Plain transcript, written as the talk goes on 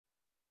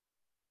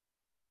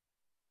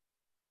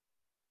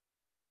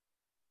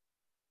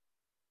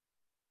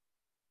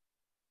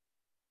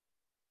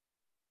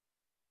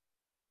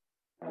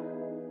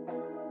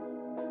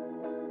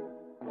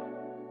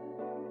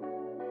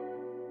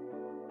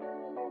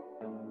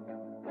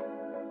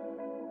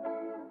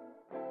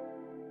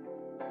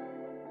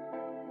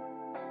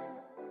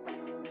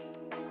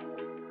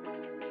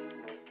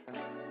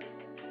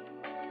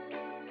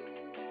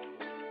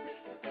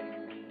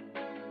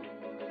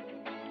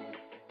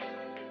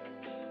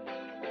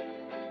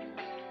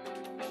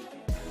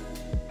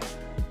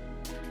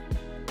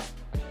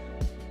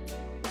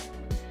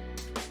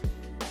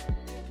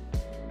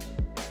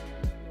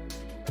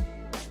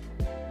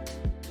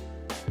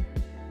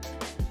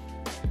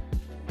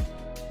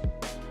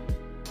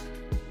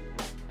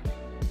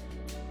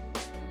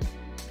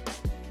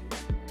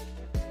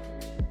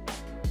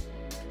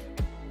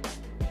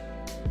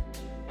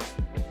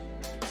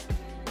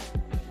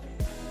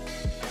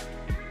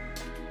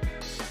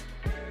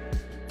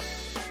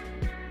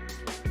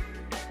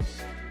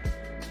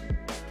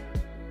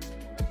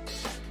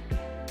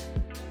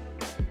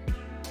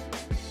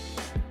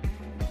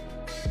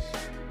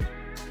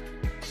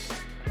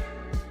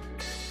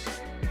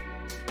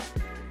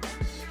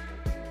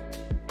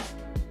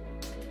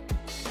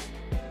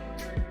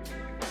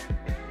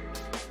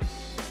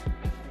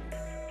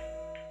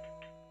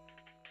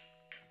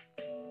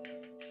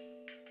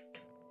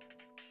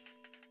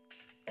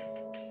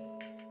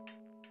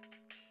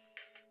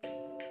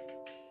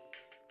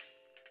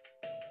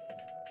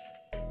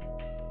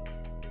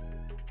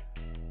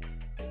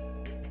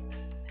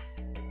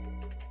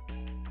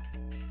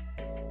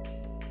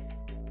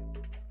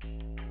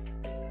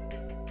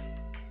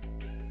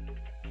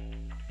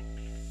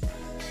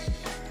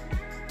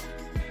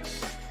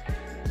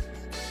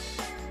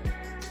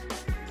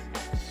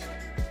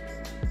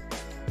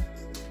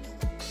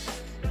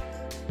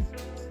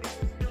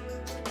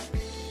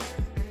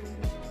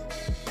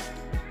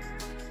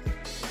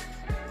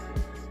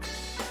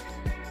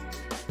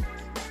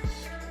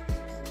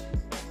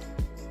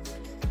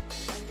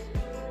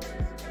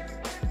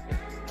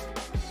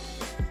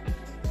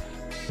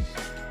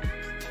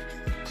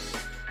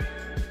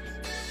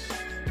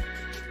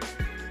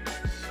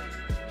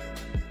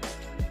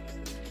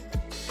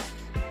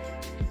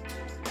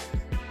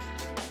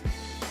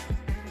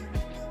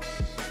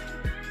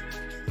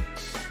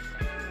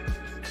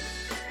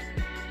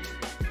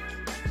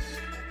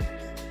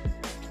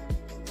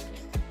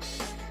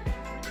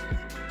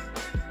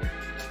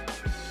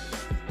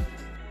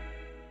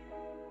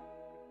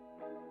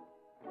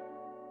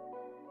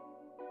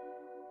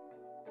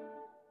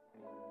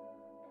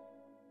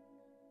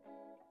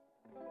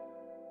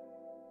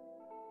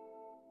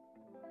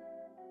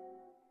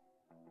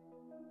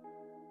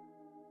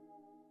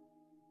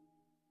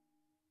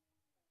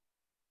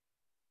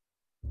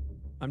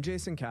I'm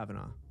Jason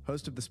Kavanaugh,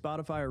 host of the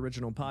Spotify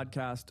original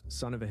podcast,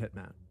 Son of a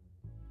Hitman.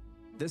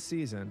 This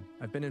season,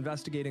 I've been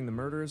investigating the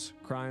murders,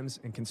 crimes,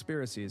 and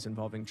conspiracies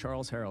involving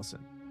Charles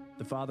Harrelson,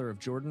 the father of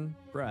Jordan,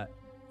 Brett,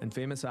 and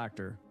famous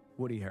actor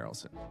Woody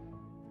Harrelson.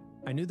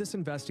 I knew this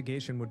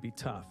investigation would be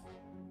tough,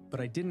 but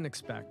I didn't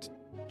expect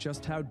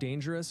just how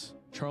dangerous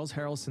Charles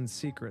Harrelson's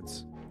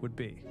secrets would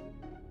be.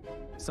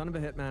 Son of a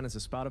Hitman is a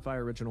Spotify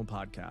original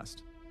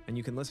podcast, and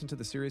you can listen to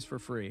the series for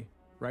free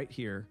right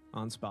here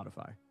on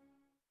Spotify.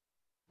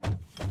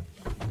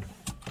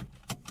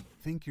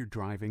 Think you're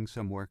driving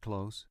somewhere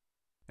close,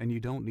 and you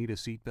don't need a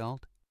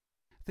seatbelt?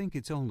 Think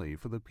it's only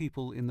for the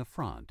people in the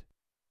front?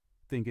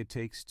 Think it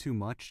takes too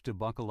much to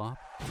buckle up?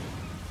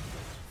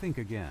 Think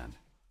again.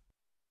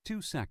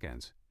 2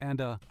 seconds,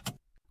 and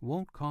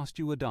won't cost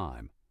you a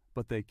dime,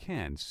 but they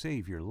can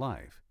save your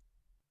life.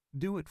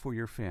 Do it for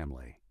your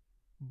family.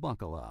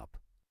 Buckle up.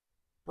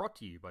 Brought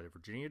to you by the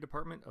Virginia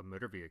Department of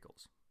Motor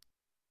Vehicles.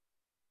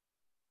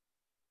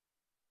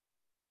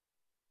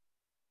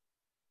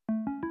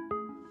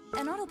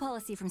 An auto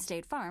policy from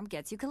State Farm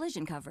gets you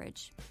collision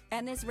coverage.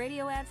 And this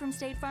radio ad from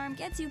State Farm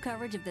gets you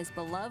coverage of this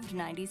beloved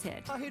 90s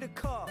hit. I hit a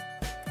car.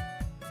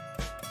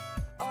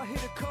 I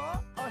hit a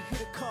car. I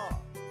hit a car.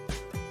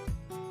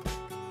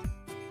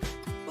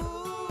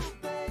 Ooh,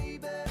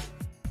 baby.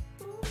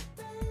 Ooh,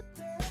 baby.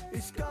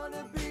 It's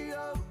gonna be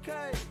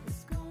okay.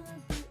 It's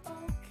gonna be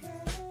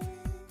okay.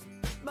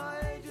 My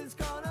agent's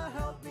gonna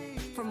help me.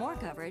 For more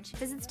coverage,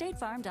 visit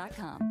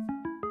statefarm.com.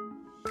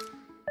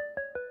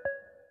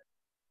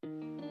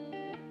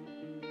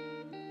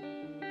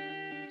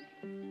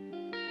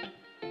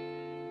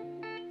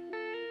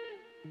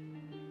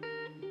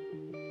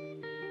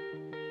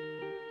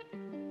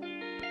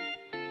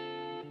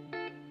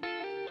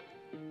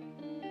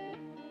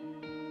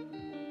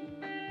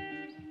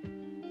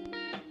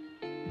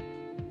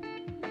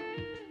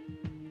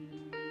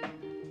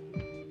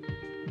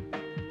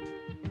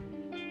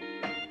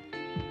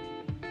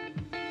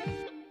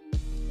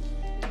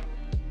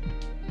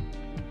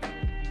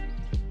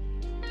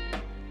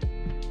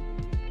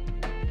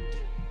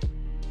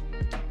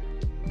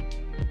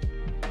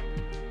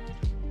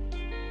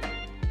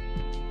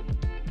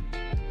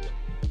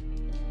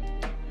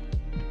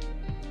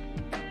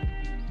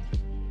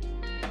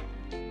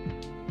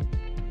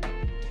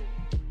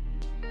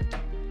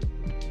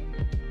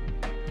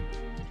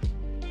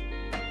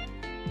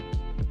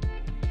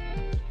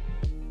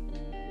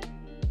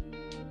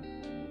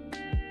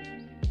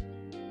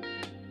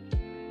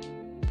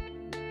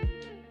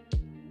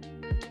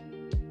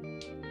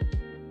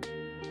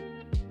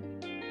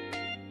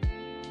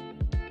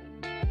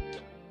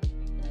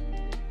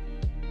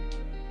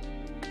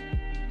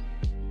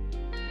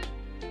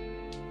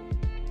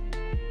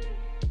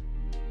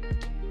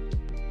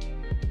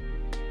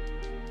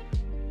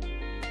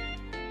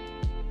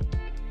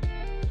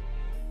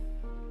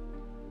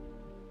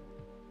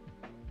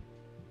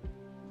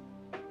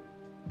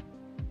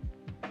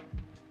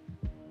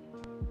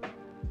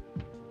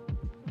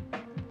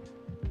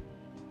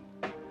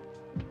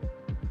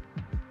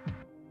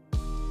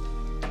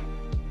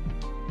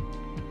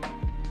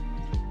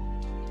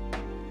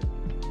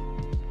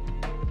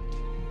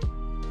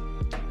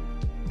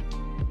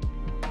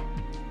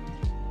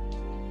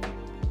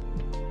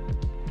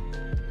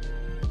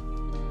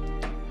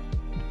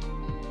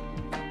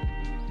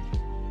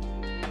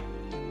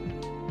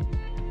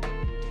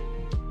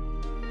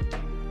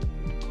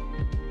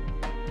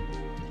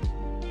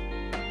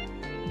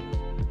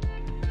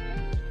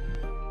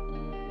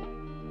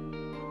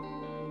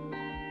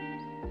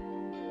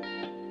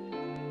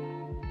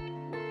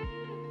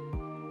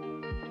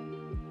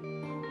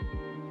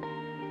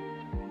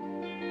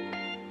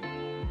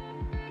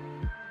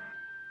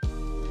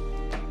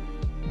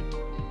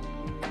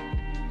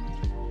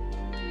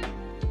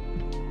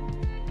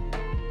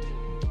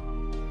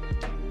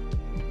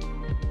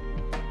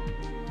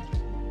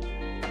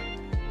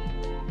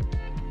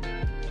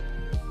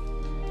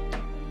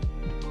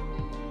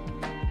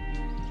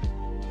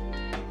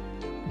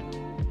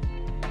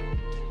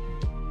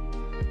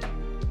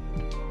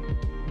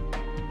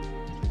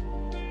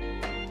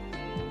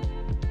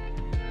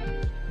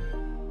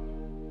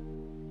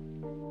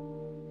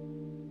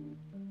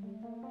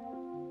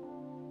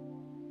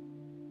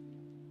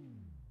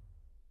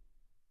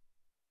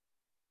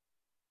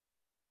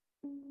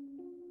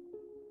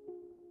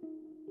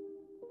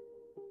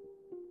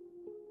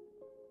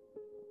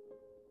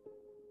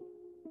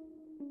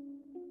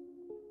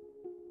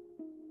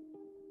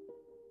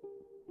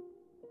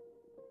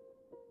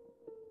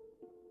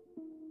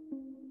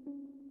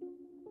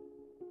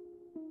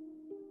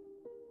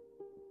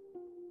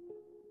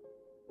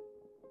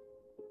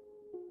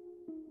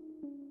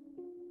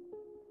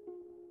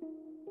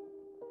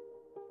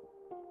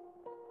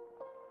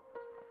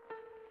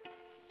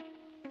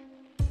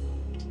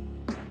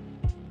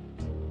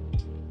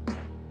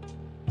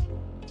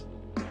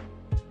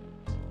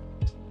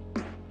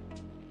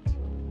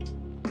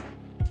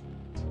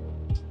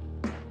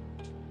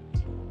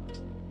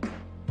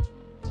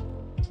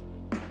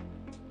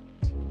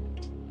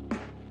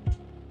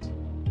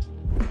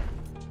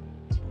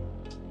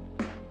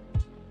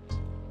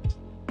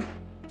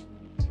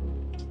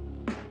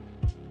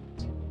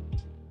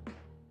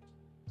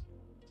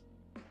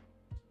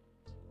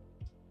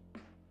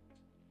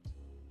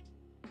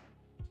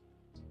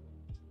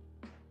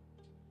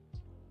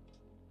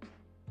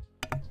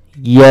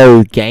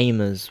 Yo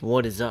gamers,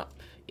 what is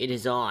up? It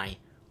is I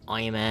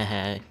am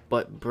Airhair,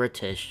 but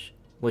British,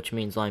 which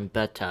means I'm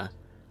better.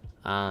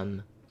 I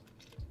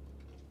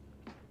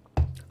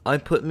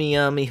put me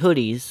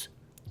hoodies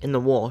in the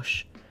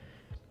wash,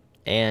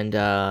 and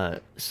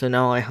so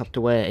now I have to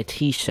wear a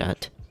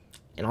t-shirt,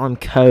 and I'm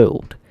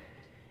cold,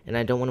 and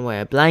I don't want to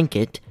wear a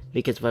blanket,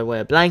 because if I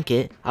wear a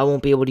blanket, I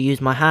won't be able to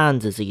use my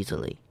hands as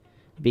easily,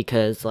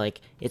 because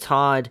like it's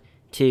hard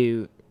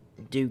to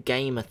do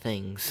gamer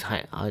things.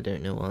 I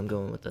don't know where I'm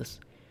going with this.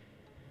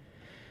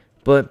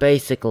 But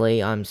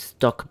basically, I'm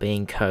stuck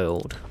being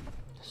cold.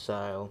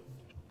 So,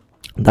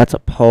 that's a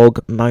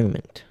pog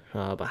moment.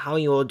 But how are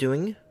you all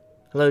doing?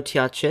 Hello,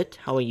 Tiachit.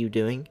 How are you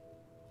doing?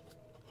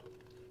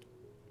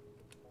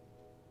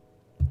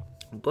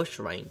 Bush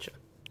Ranger.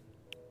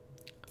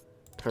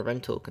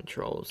 Parental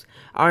controls.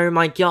 Oh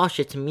my gosh,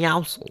 it's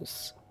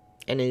Meowscles.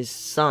 And his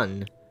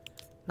son.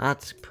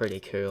 That's pretty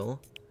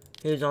cool.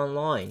 Who's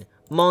online?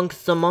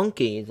 Monks the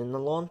Monkeys in the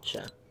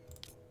launcher.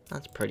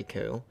 That's pretty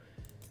cool.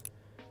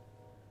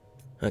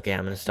 Okay,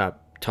 I'm gonna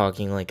stop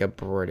talking like a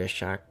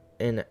British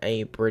in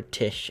a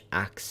British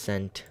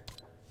accent.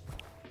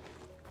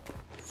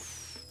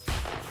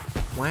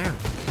 Wow.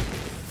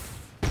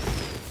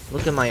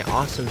 Look at my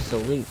awesome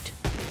salute.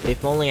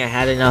 If only I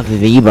had enough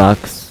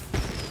V-Bucks.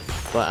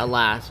 But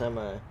alas, I'm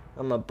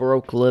a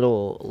broke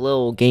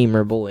little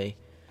gamer boy.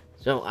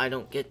 So I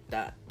don't get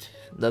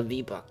the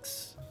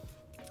V-Bucks.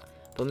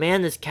 But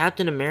man, this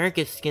Captain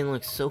America skin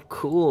looks so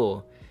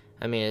cool.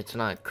 I mean, it's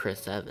not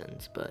Chris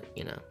Evans, but,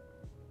 you know.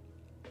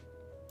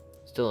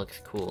 Still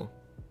looks cool.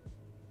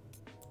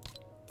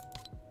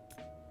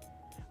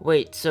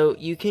 Wait, so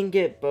you can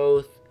get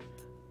both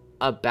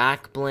a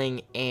back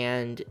bling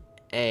and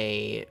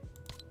a...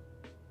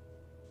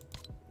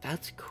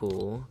 That's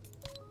cool.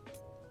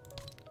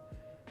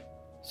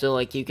 So,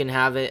 like, you can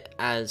have it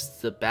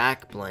as the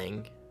back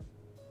bling,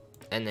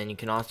 and then you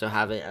can also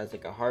have it as,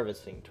 like, a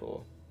harvesting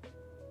tool.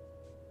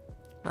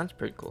 That's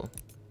pretty cool.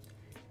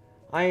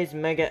 Eye is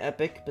mega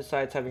epic,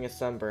 besides having a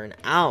sunburn.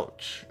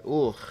 Ouch!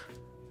 Ooh,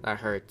 that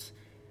hurts.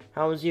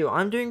 How was you?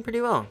 I'm doing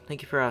pretty well.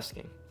 Thank you for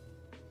asking.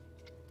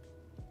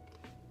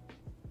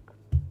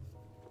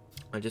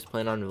 I just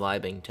plan on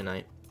vibing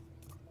tonight.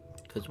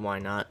 Because why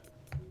not?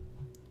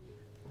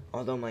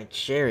 Although my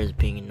chair is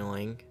being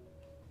annoying.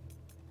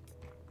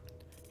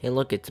 Hey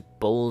look, it's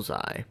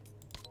Bullseye.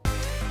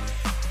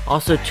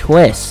 Also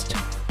Twist.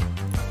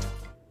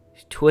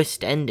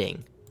 Twist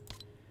ending.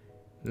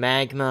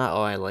 Magma.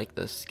 Oh, I like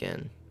this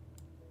skin.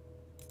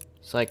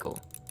 Cycle.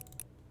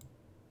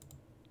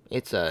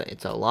 It's a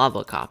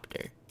lava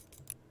copter.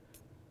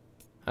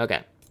 Okay,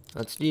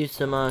 let's do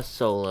some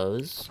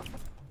solos.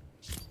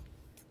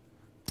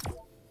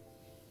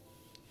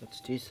 Let's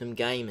do some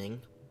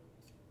gaming.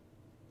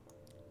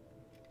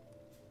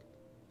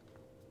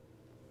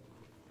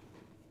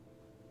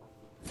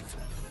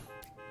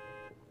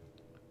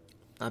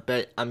 I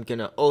bet I'm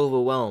gonna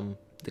overwhelm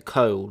the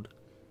cold.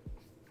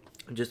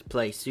 Just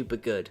play super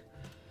good.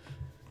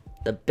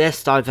 The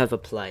best I've ever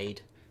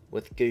played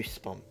with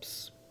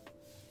goosebumps.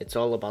 It's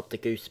all about the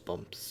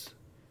goosebumps.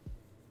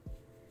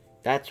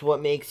 That's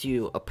what makes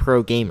you a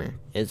pro gamer,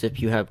 is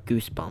if you have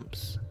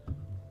goosebumps.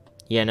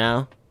 You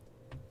know?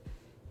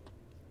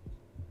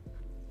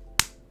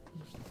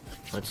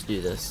 Let's do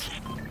this.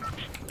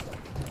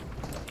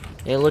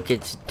 Hey look,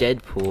 it's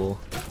Deadpool.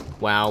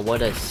 Wow,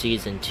 what a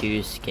season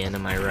 2 skin,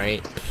 am I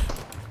right?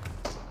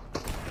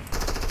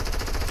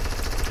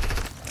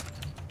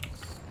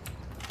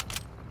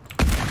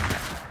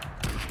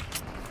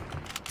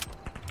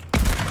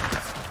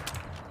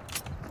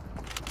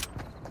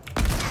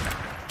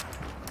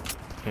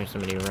 There's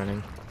somebody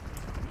running.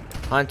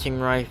 Hunting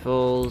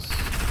rifles.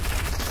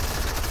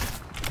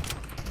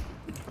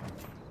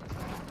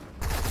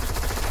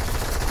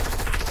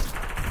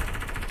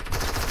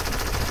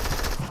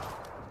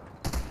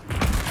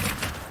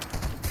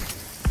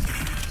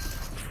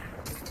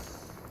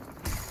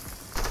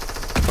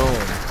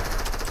 Boom.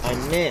 I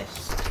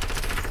missed.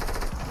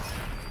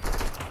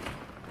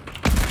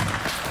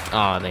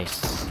 Oh, they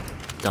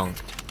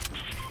dunked.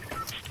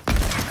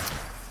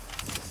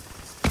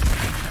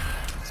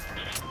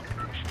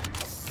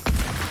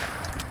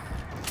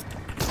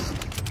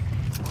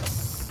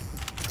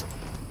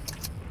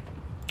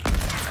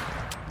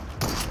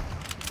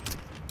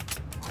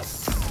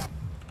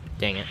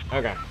 Dang it.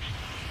 Okay.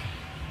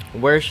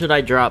 Where should I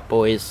drop,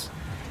 boys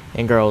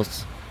and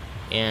girls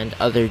and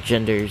other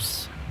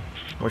genders?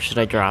 Where should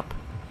I drop?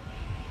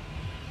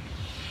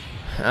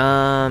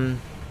 I'm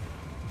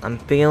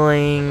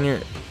feeling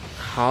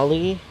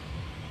Holly.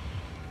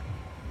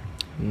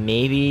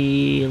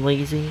 Maybe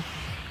Lazy.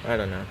 I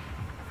don't know.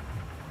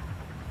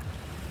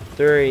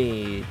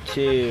 3,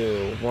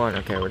 2, 1.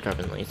 Okay, we're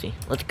dropping Lazy.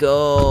 Let's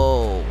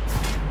go.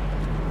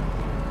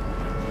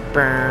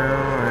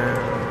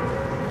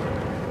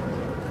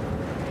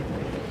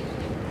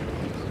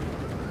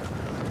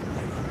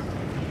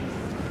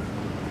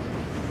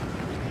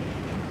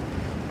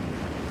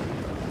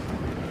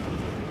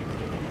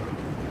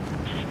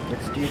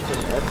 Let's do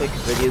some epic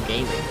video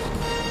gaming.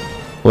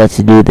 Let's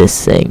do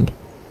this thing.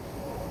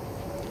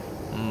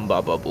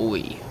 Baba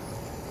boy.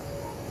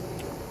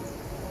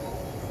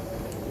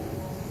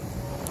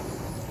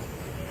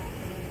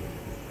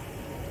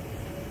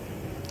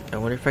 I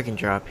wonder if I can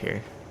drop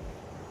here.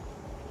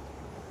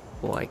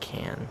 Oh, I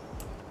can.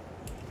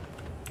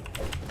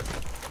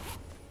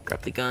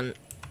 Grab the gun.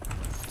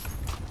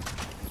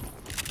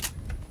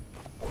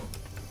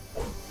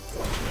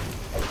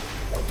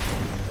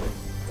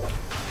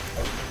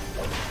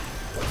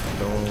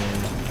 Boom.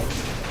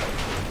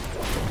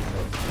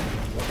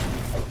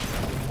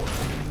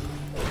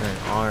 And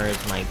R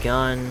is my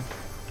gun.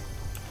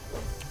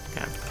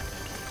 Okay.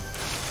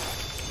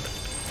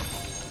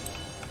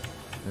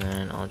 And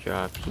then I'll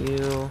drop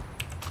you.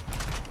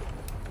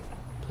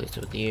 Place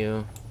it with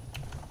you.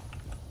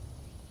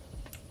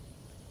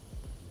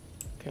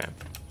 Okay.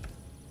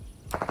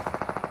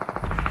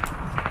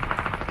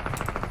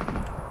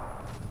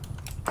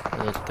 Where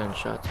are those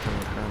gunshots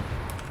coming from?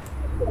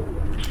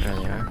 There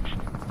they are.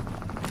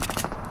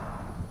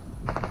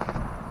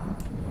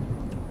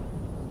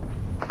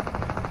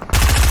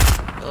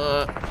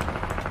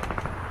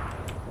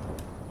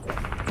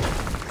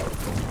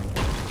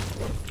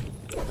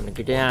 Gonna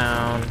go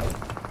down.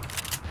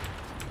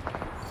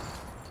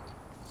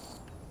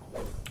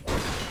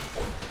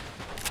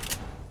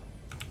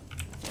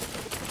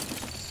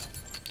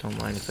 Don't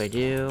mind if I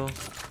do.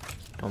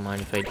 Don't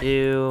mind if I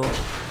do.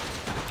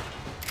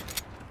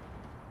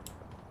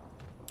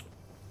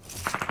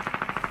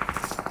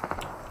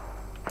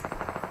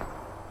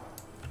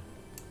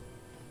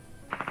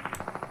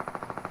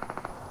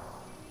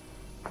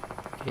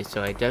 Okay,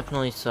 so I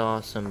definitely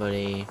saw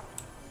somebody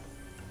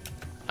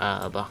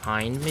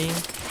behind me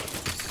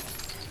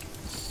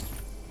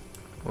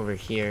over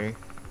here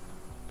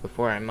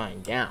before I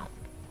mined down.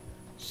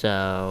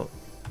 So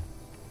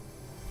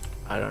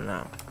I don't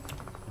know.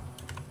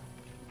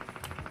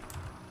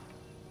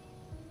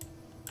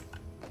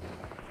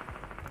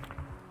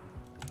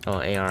 Oh,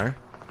 AR.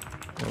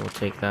 We'll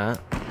take that.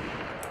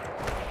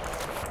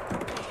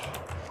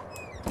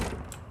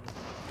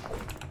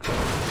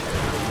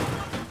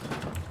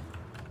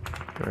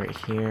 Right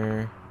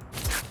here.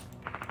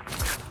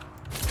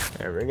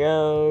 There we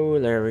go.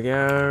 There we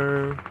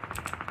go.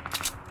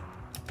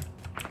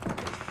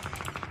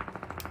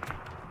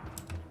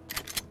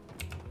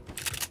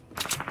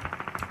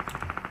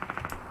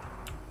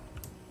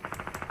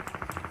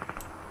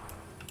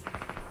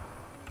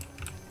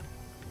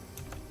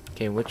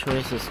 Okay, which way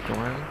is the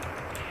storm?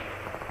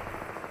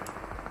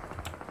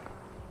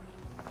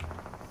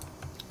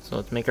 So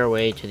let's make our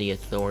way to the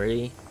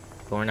authority,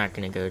 but we're not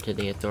gonna go to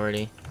the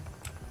authority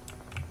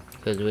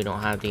because we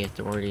don't have the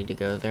authority to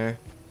go there.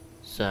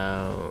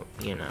 So,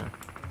 you know.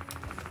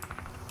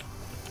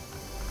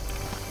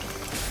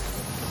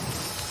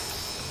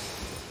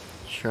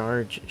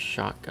 Charge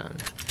shotgun.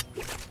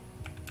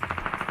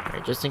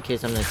 Alright, just in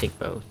case I'm gonna take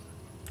both.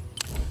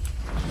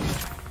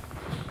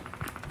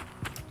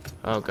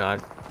 Oh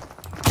god.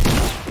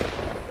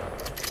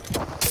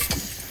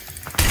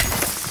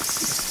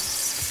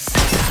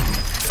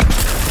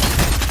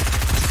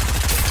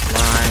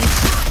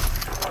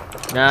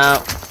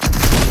 No.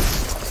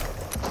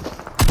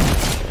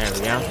 There we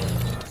go.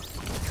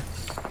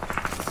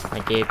 I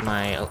gave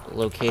my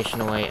location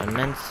away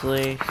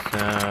immensely, so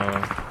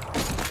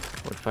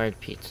wood-fired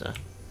pizza.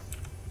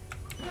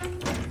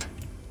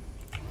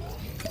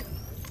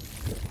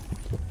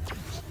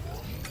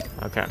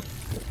 Okay.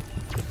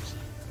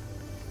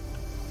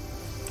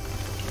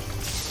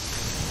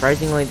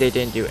 Surprisingly, they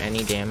didn't do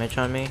any damage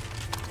on me,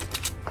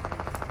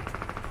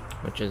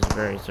 which is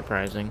very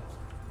surprising.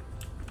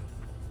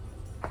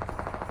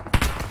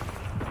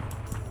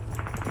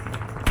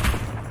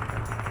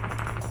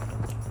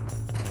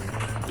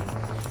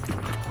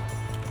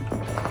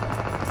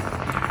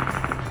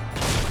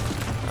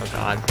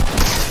 God.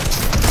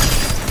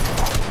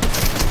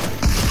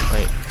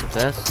 Wait, what's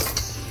this?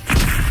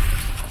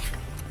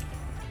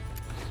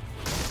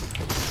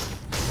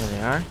 There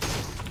they are.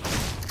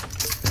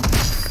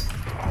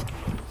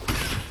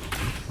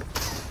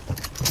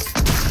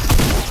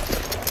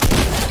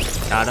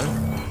 Got him.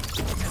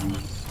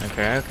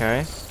 Okay,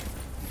 okay.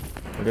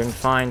 We're doing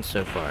fine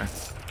so far.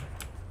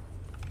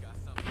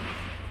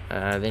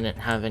 They didn't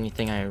have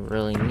anything I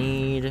really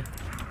need.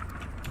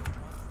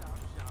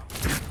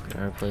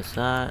 Gonna replace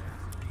that.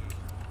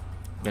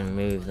 Gonna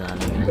move that, I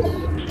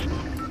guess.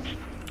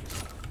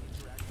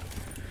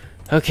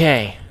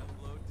 Okay.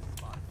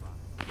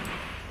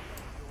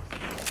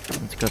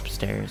 Let's go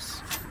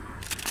upstairs.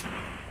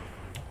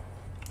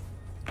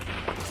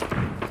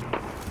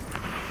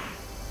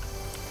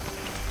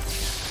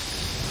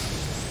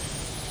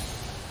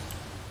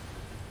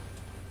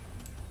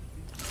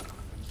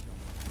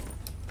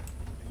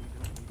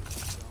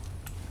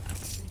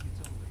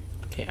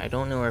 Okay, I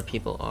don't know where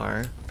people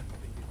are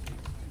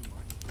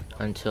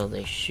until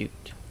they shoot.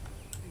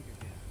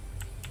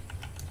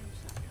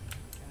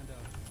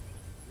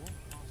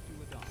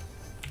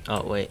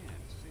 Oh wait,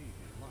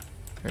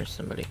 there's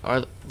somebody.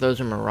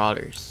 Those are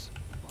marauders?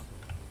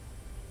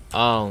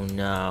 Oh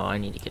no, I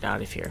need to get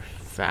out of here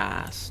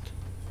fast.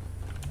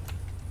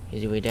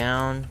 Easy way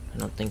down? I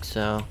don't think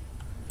so.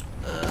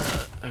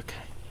 Okay.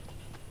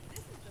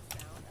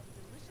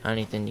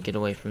 Anything to get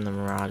away from the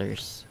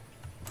marauders.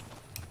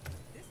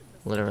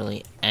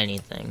 Literally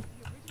anything.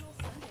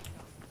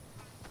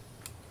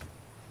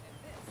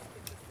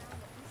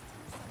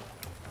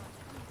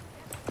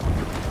 I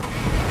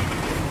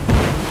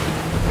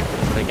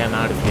think I'm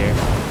out of here.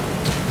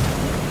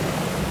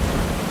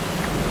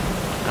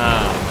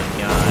 Oh my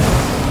god.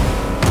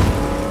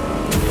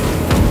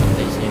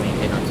 They see me,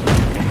 they don't see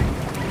me.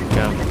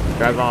 Go.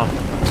 Drive off.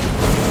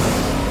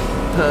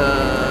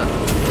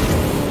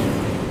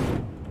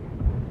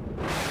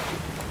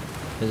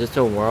 Is this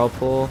a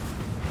whirlpool?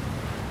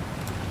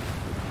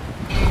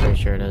 Pretty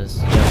sure it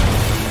is. Yep.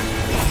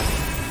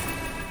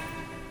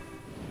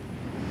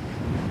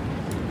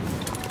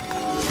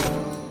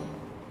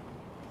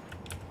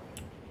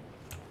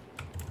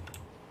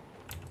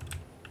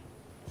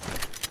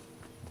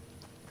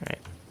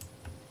 Alright.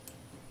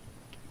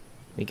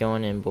 We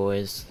going in,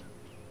 boys.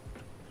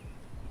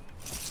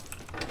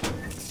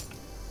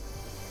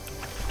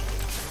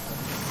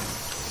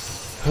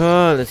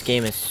 Oh, this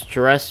game is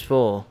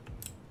stressful.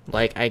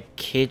 Like, I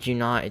kid you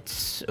not, it's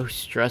so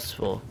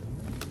stressful.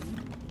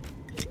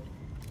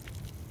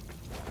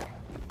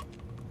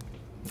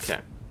 Okay.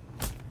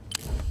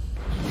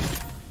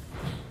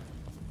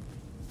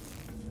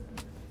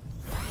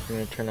 I'm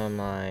gonna turn on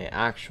my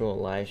actual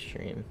live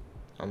stream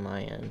on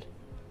my end.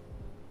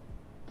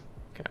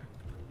 Okay.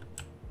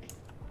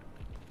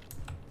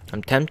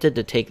 I'm tempted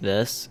to take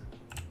this.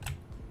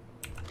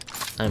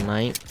 I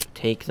might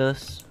take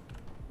this.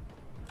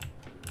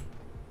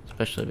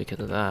 Especially because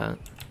of that.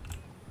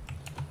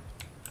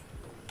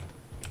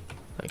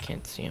 I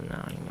can't see him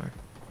now anymore.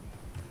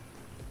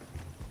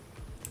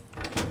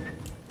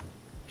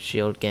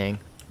 Shield gang.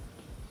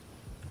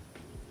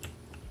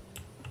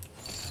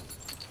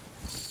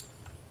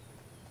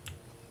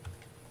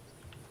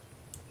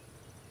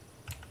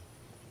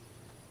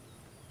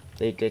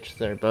 They ditched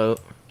their boat.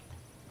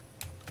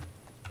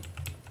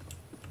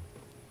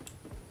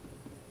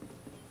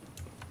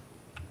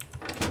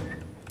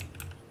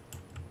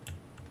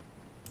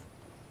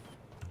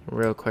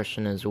 Real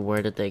question is,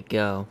 where did they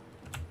go?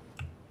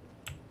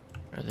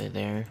 Are they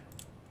there?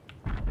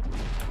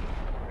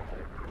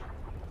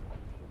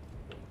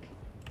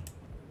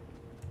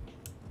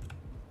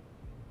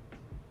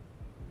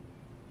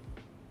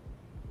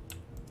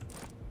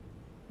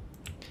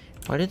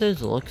 Why do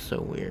those look so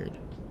weird?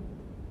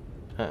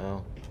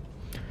 Uh-oh.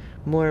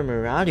 More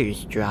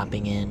marauders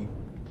dropping in.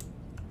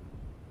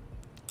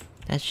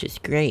 That's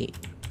just great.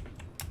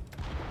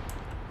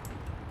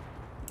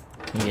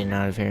 I'm getting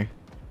out of here.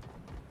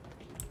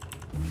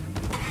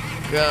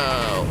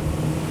 Go!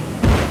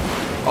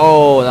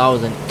 Oh, that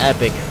was an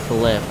epic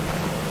flip.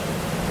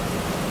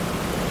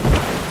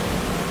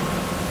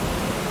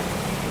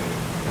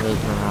 Are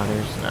those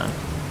marauders? No.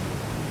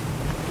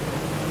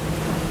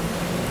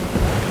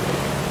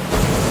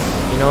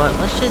 You know what?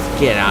 Let's just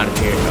get out of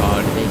here.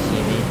 Oh, did they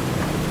see me?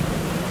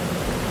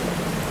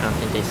 I don't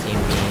think they see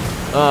me.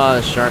 Oh,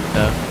 the shark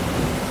though.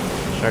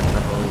 The shark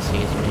probably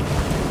sees me.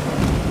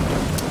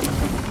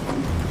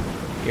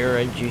 You're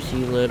a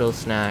juicy little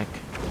snack.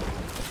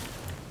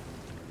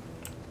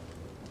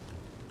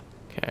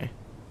 Okay.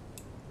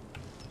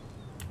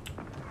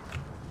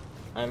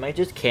 I might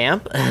just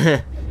camp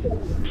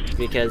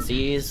because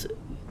these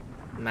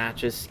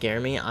matches scare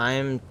me.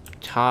 I'm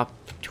top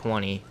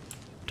 20.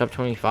 Top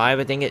 25,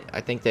 I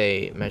think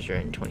they measure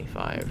in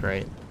 25,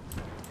 right?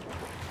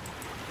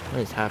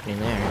 What is happening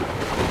there?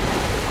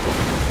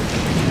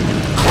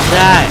 What's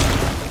that?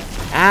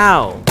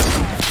 Ow!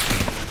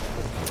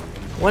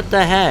 What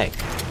the heck?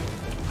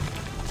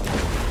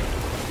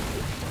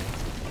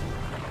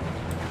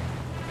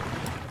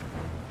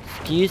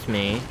 Excuse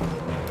me.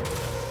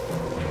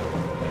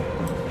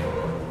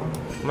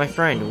 My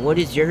friend, what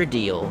is your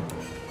deal?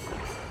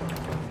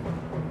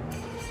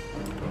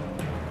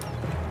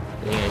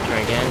 Are you gonna try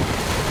again?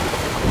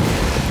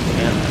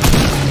 Yep.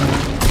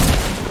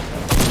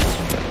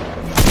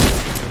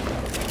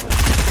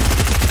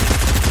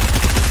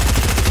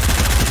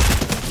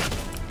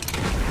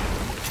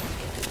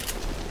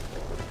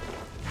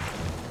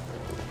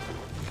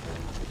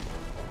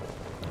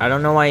 I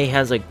don't know why he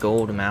has a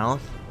gold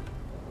mouth.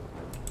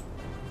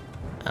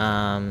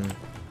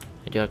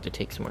 I do have to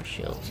take some more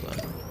shields though.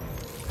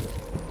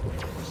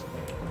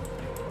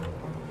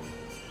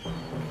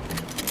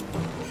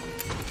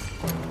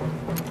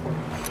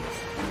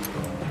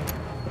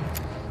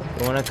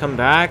 You wanna come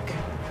back?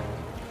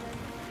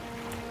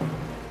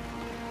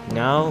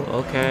 No?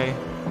 Okay.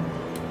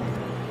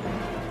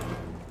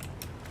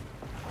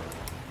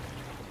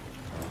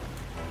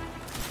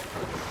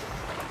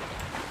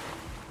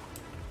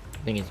 I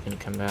think he's gonna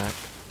come back.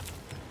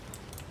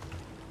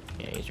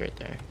 Yeah, he's right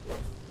there.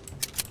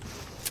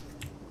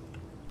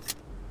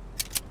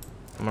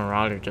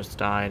 Marauder just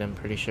died, I'm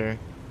pretty sure.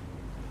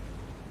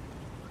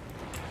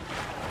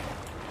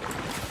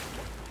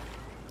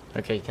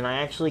 Okay, can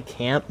I actually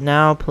camp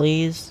now,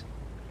 please?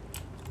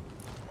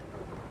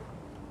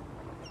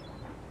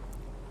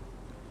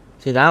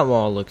 See, that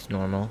wall looks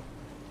normal.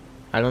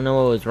 I don't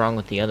know what was wrong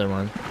with the other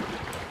one.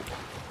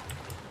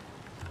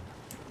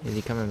 Is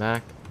he coming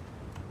back?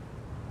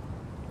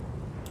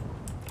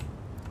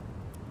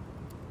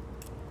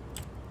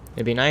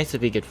 It'd be nice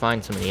if he could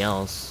find somebody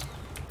else.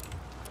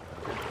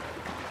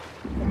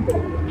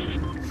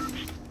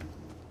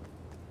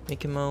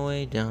 Making my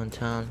way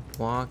downtown,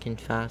 walking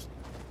fast.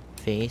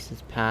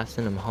 Faces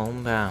passing, I'm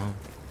homebound.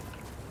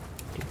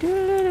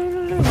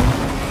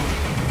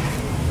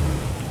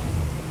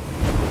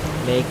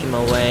 Making my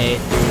way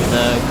through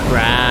the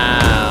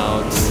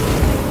crowds.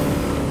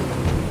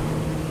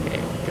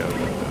 Okay, go, go,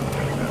 go,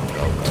 go, go,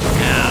 go,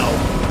 now.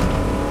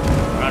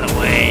 Run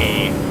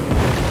away.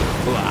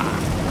 Ooh,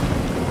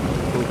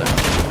 ah. Ooh, God.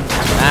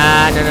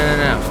 Ah, no, no, no,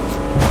 no.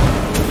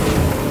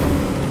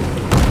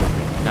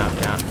 Down,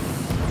 down.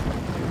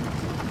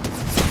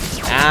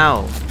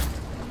 Ow.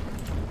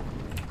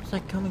 Where's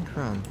that coming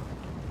from?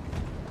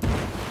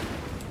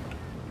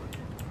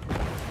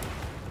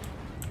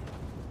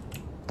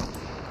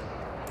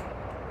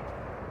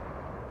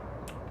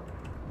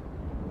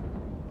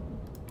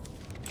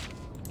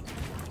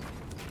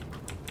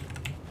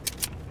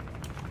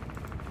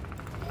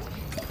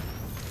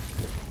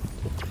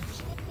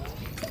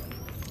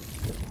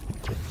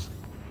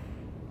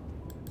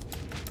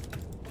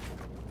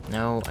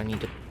 No, I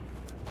need to...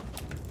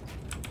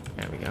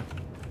 There we go.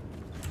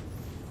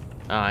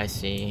 Oh, I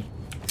see.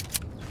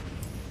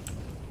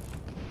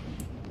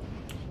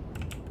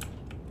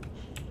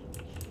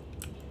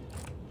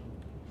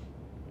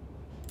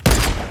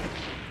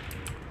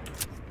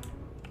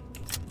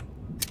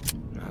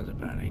 That was a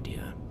bad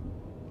idea.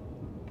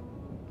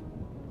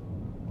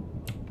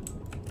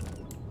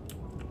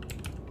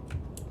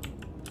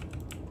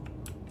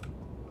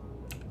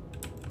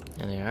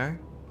 There they are.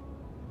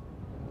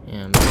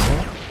 And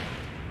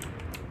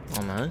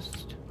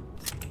almost.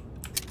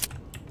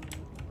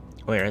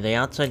 Wait, are they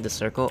outside the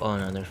circle? Oh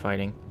no, they're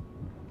fighting.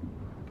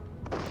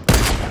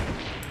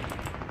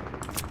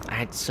 I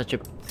had such a...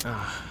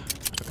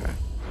 okay.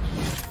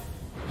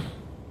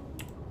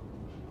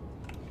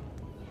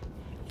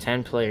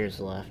 10 players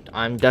left.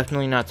 I'm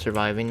definitely not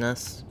surviving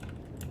this.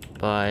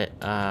 But,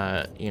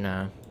 you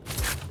know.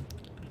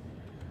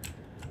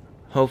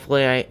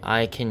 Hopefully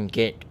I can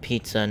get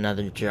Pizza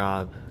another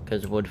job.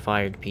 Because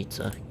wood-fired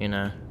pizza, you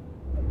know.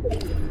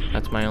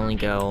 That's my only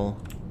goal.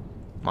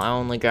 My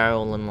only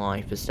goal in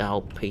life is to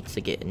help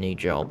Pizza get a new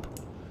job.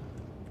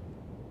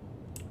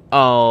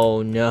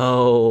 Oh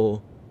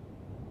no.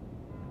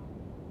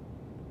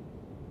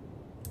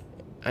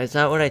 Is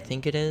that what I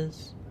think it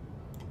is?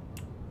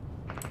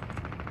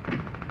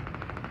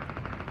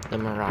 The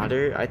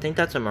Marauder? I think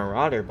that's a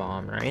Marauder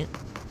bomb, right?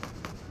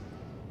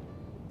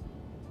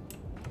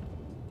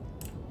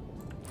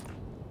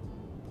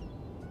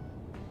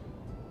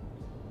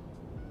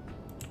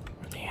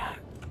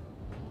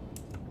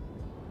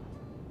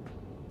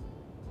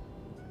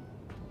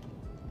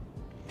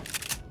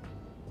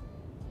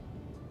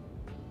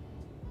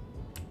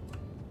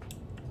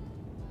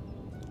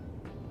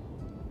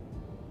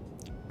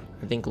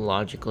 I think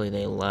logically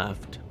they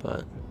left,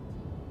 but...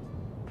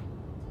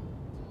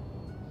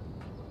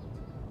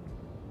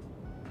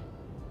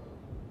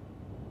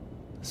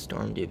 the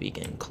storm do be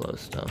getting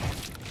close, though.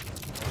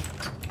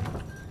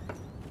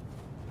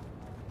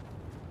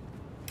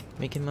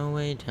 Making my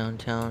way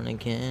downtown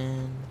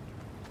again.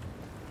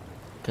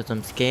 'Cause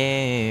I'm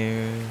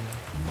scared.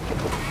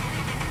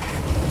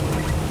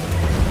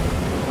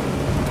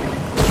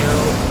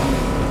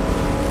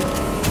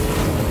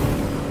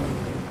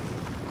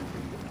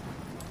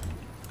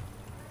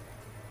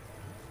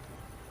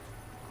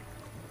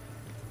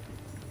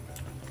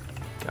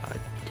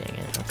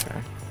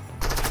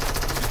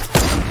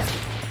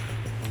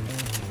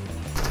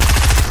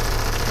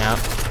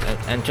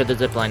 Enter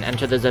the zipline,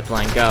 enter the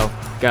zipline, go,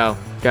 go,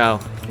 go,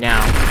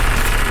 now.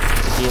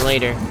 See you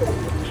later.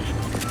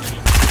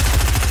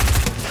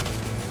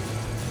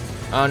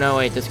 Oh no,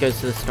 wait, this goes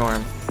to the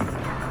storm.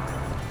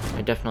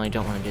 I definitely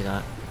don't want to do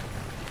that.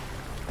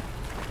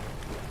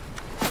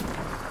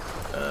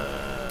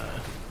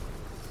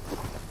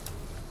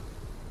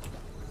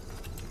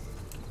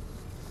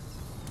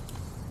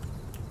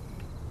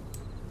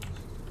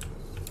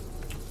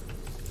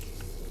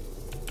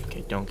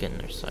 Okay, don't get in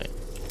their sight.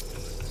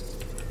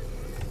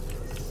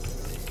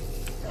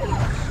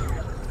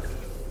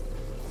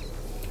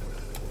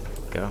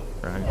 Go,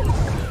 run. Are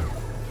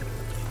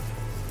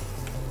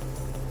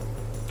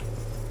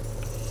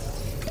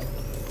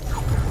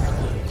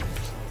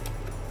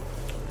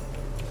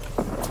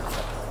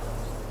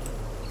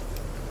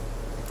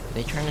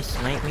they trying to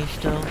snipe me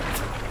still?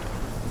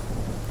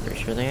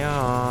 Pretty sure they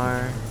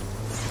are.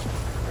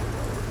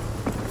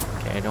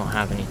 Okay, I don't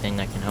have anything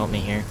that can help me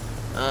here.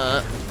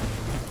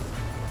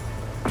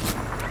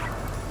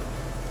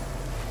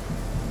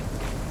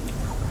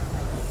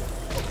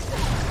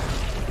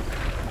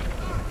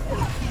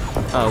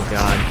 Oh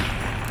god.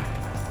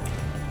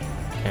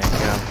 Okay,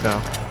 go.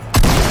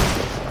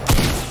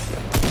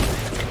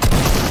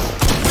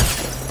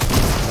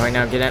 Alright,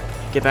 now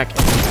get back.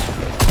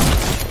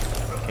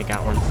 Okay,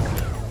 got one.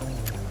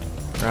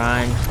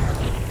 Run.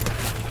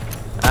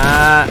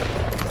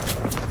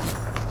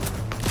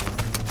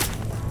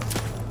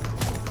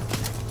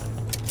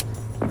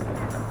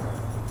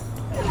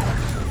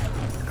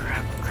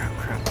 Crap.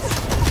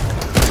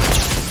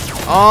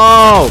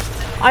 Oh!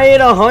 I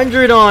hit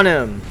 100 on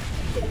him!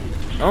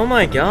 Oh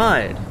my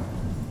god.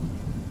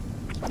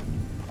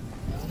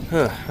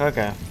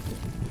 Okay.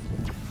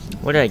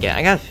 What did I get?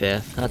 I got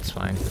 5th. That's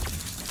fine.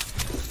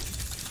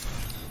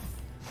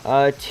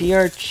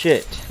 TR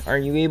Chit, are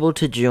you able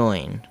to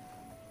join?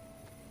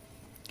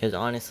 Because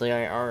honestly,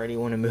 I already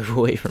want to move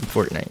away from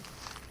Fortnite.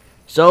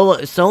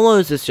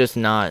 Solos is just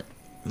not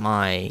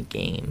my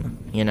game,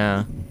 you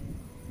know?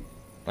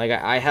 Like,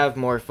 I have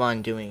more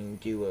fun doing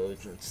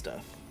duos and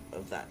stuff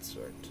of that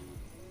sort.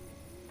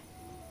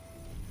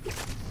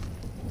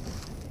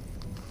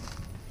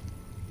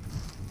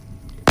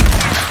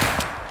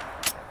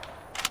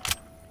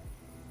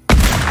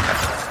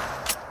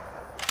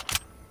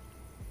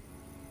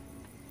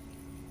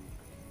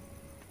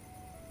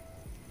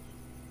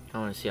 I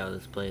want to see how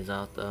this plays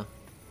out, though.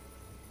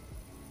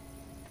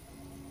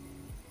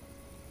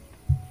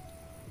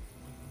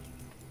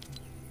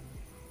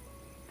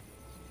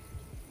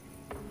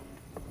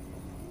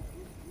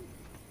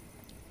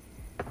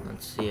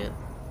 Let's see it.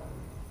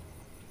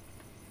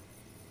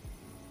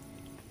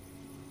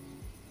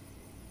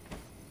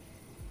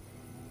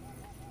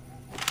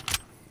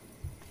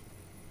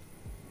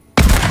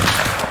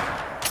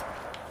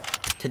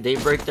 Did they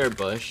break their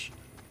bush?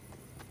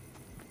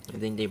 I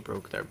think they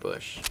broke their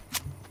bush.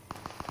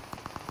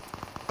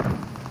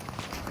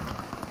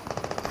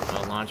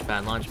 Oh, launch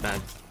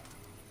pad.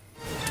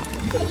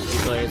 2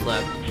 players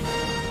left.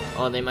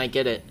 Oh, they might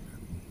get it.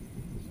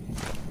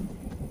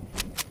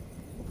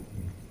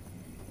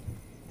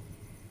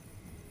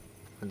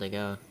 Where'd they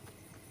go?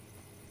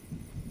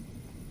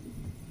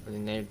 I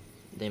think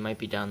they might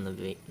be down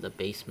the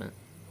basement.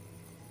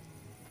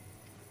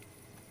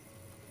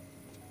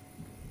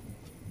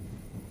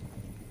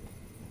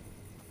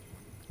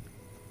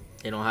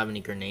 They don't have any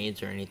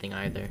grenades or anything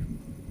either.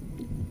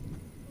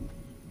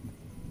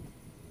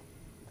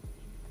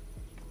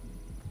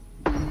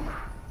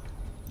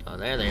 Oh,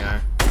 there they are.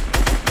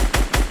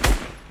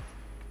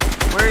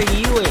 Where are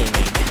you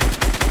aiming?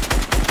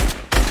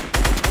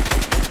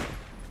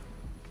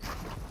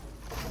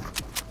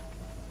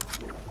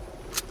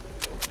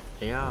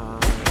 Yeah.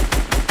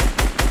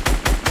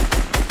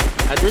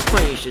 At this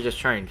point, you should just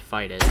try and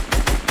fight it.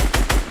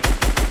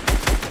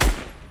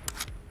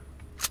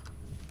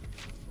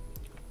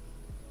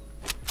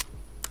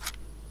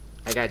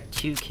 I got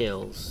 2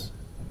 kills.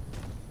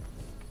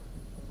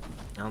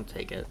 I'll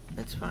take it.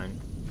 It's fine.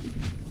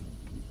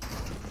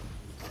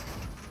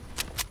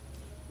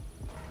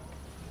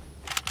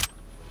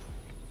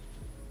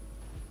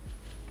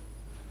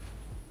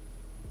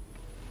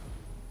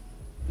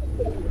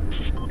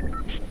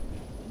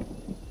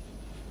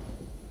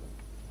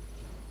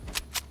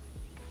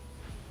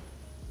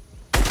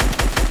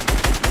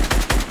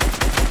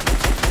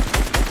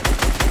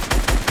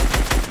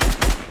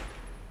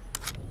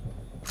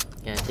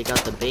 Yeah, take out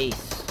the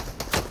base.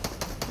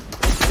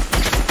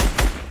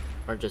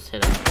 Or just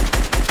hit him.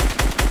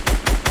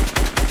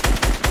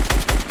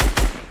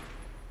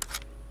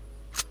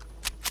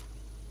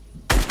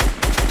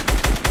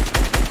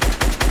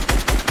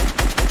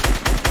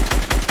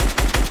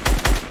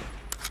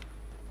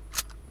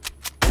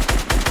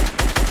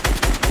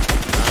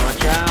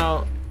 Watch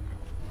out!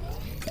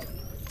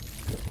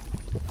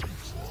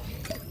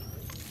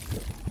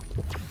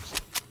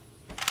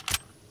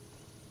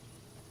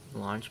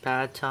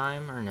 Launchpad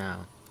time or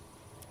no?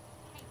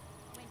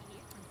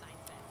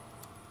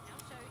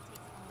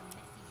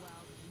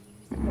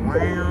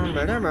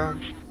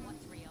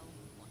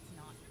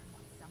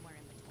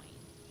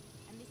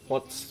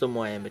 What's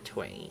somewhere in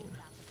between?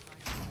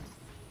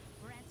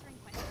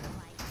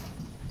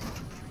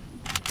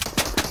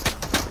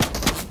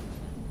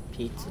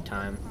 Pizza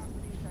time.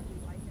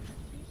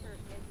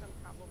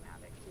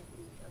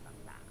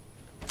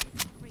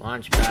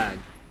 Launchpad.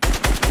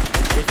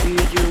 If you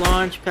use your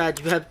launch pad,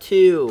 you have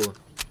 2.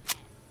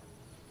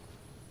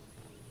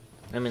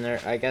 I mean,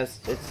 I guess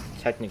it's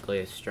technically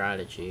a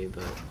strategy,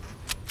 but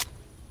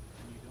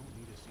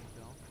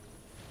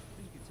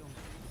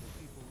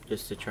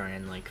just to try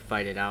and like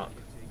fight it out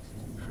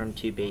from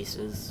 2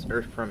 bases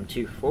or from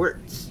 2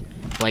 forts,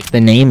 like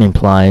the name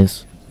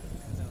implies.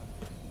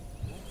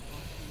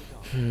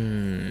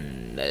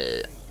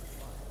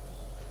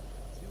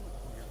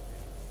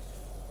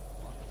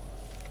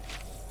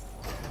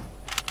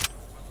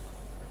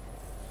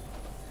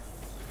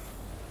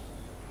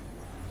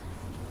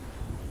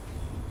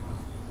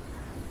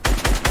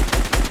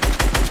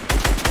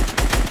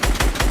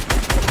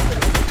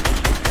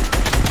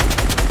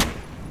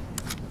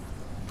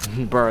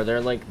 Bro,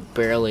 they're like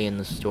barely in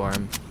the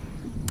storm.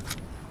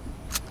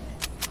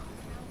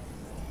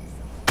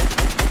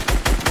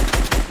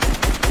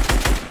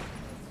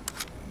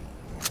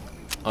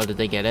 Oh, did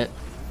they get it?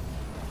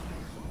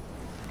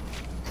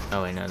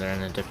 Oh wait, no, they're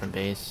in a different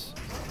base.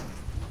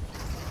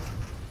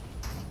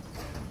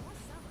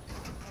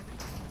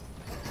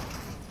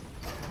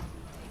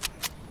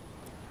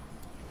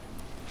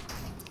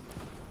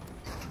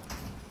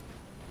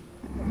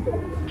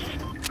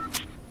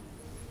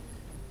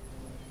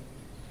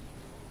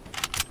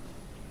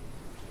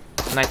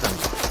 Snipe him.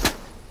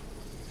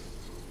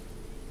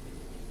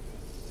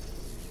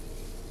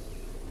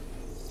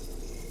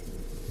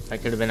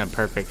 That could have been a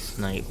perfect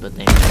snipe, but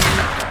they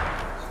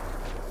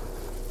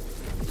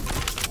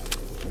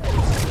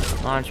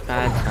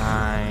Launchpad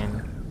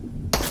time.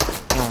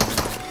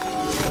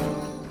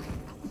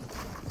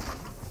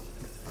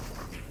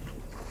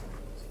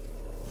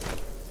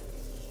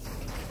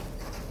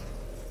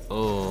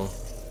 Oh.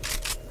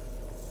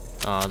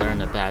 Oh, they're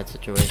in a bad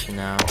situation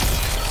now.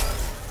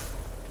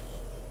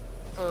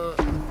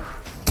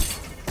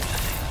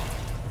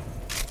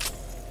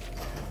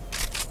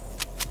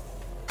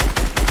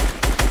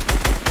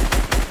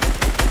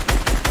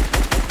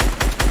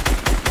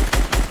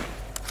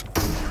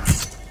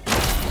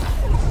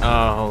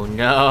 Oh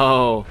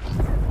no.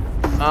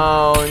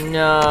 Oh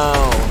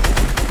no.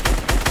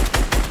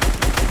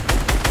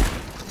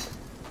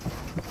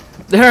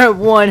 They're at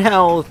 1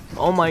 health.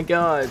 Oh my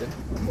god.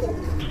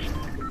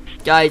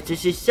 Guys,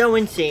 this is so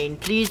insane.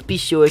 Please be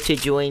sure to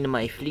join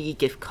my free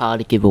gift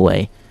card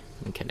giveaway.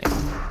 I'm kidding.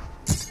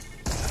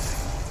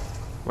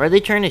 Where are they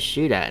trying to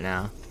shoot at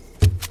now?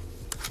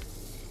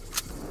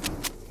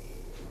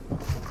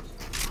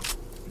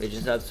 They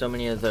just have so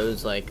many of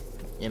those, like,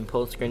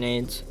 impulse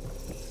grenades.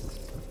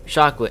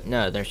 Shockwave.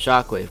 No, they're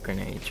shockwave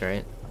grenades,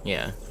 right?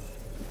 Yeah.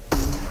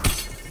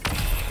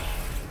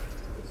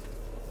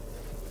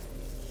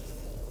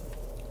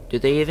 Do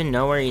they even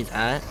know where he's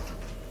at?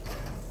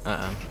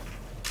 Uh-oh.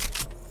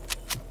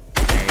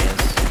 There he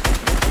is.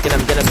 Get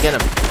him, get him,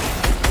 get him!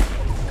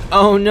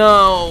 Oh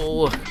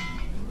no!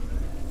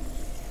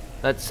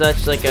 That's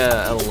such like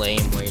a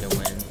lame way to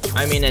win.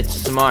 I mean, it's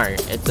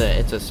smart.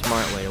 It's a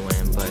smart way to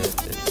win, but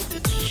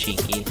it's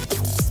cheeky.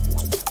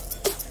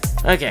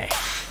 Okay.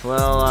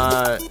 Well,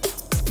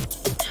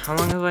 how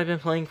long have I been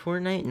playing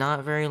Fortnite?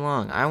 Not very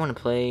long. I want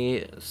to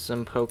play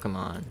some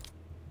Pokemon.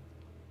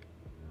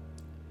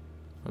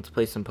 Let's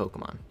play some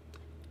Pokemon.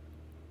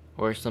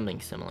 Or something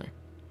similar.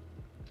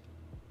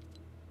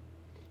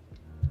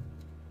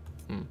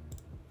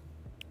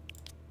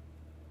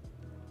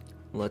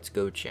 Let's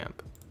go,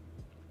 champ.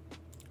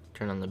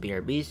 Turn on the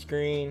BRB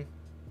screen.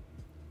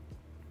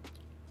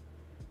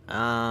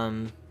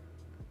 Let's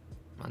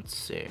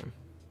see.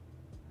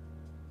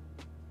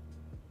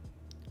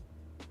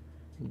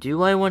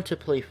 Do I want to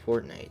play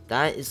Fortnite?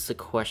 That is the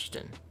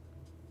question.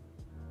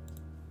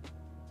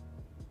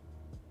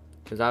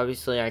 Because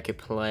obviously I could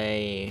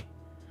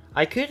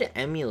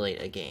emulate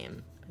a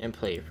game and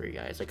play it for you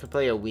guys. I could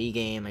play a Wii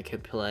game. I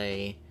could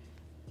play,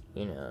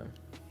 you know.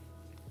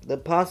 The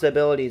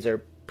possibilities are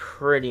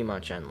pretty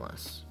much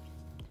endless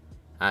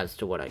as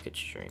to what I could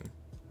stream.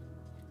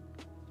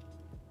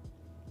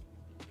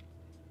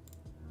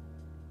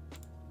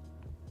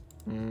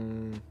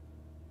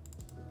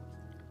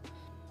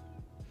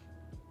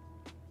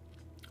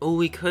 Oh,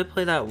 we could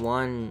play that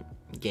one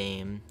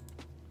game,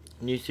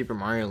 New Super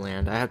Mario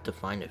Land. I have to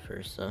find it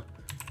first, so.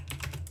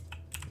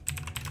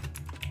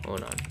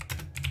 Hold on.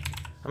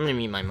 I'm gonna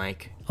mute my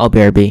mic. I'll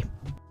BRB.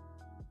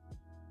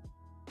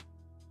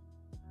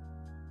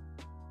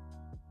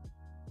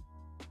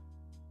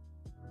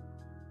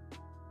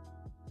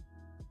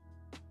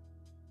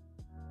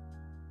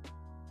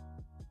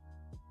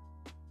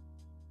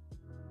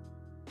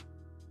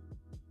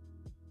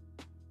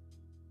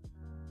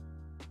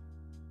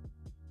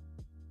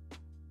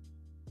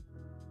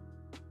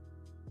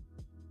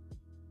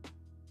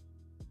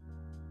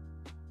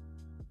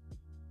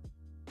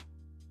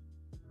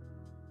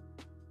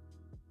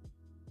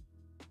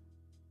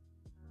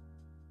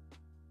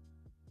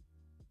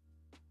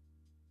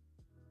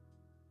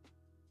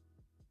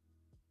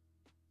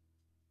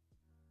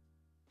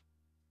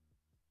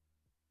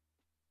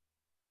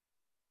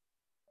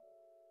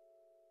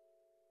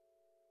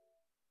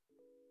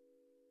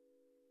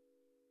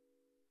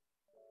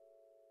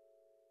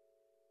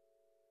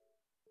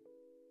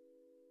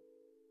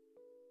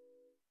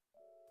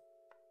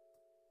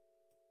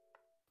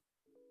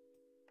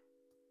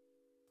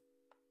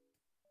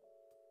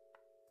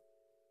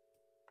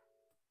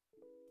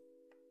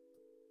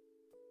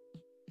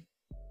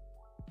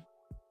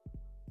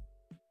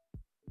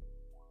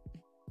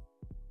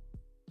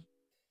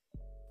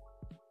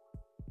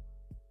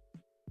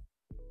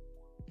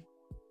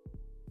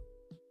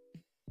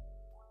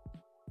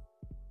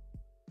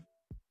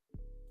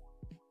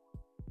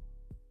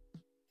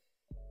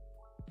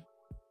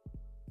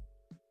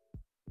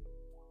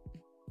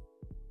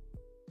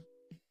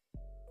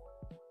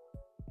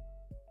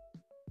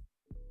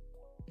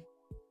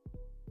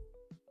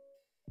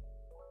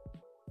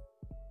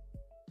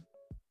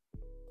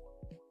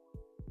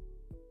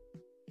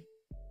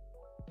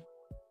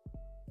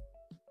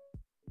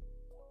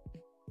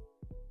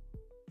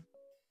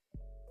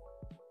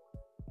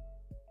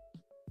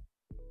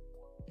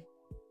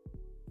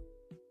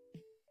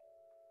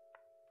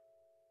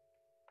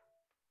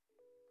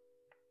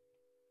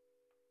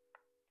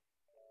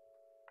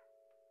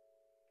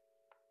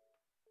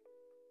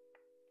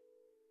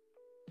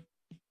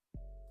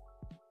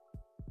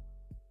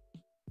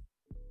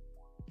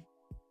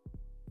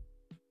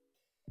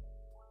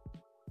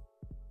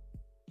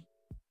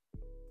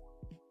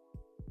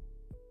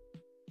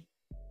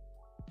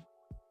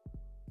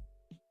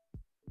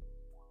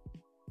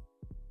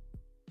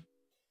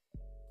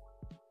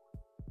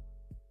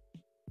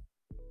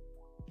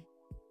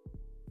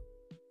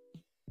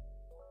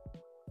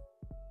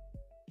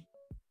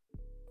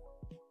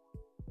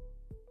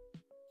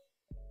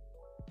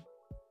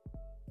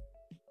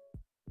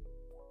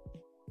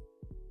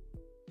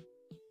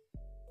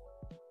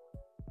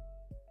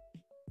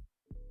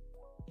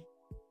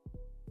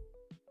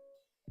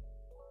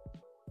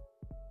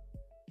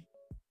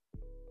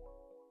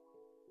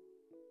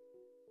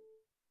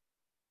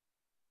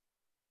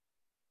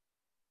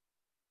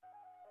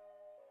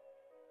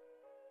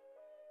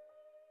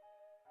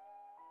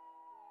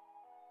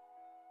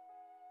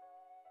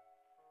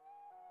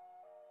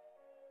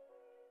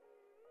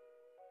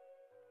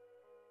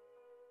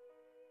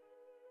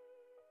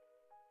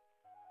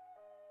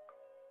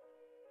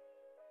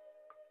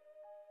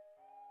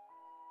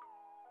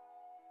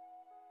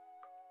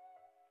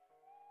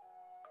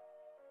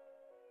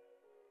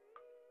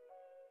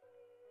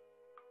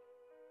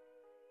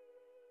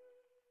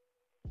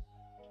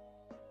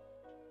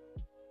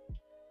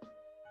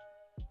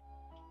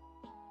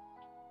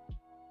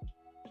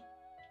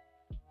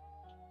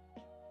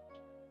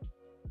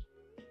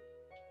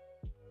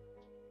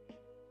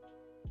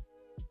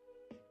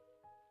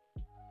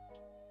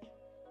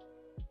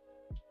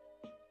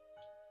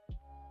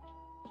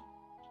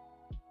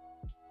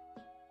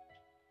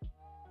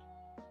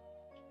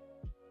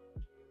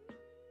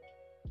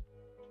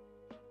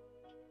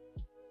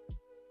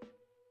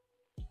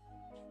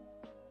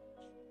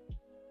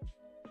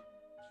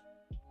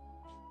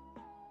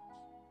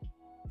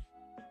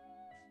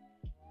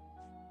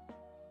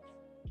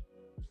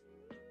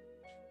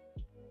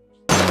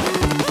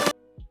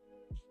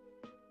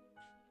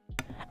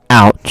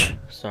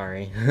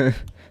 Sorry.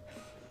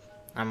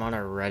 I'm on a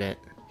Reddit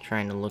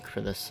trying to look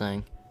for this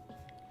thing.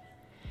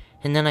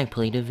 And then I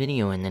played a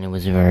video and then it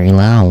was very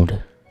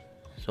loud.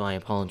 So I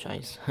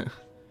apologize.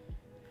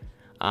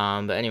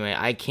 But anyway,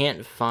 I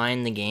can't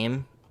find the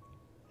game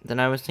that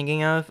I was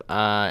thinking of.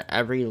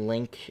 Every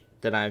link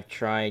that I've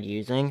tried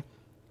using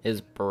is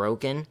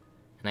broken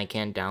and I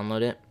can't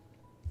download it.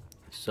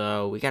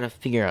 So we gotta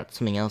figure out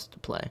something else to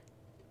play.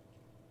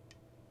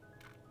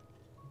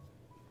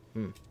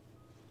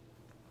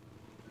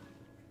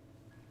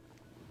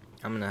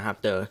 I'm gonna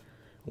have to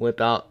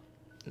whip out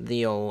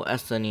the old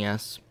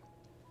SNES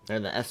or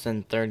the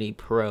SN30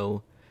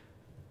 Pro.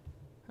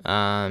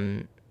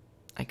 I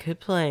could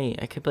play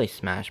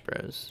Smash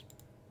Bros.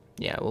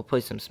 Yeah, we'll play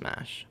some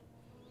Smash.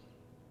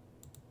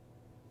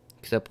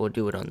 Except we'll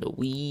do it on the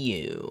Wii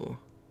U.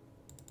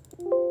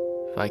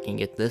 If I can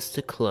get this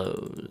to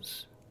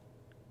close.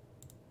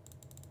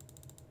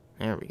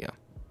 There we go.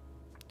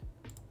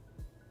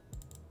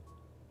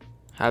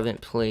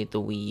 Haven't played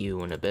the Wii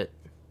U in a bit.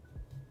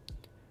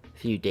 A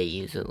few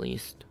days at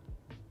least.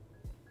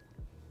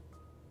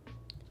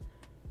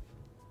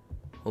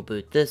 We'll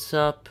boot this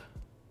up.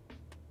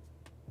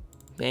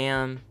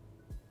 Bam.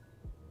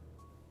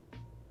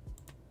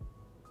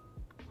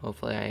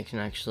 Hopefully I can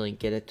actually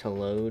get it to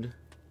load.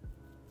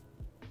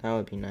 That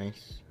would be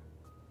nice.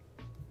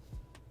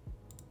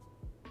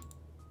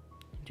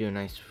 Do a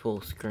nice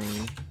full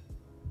screen.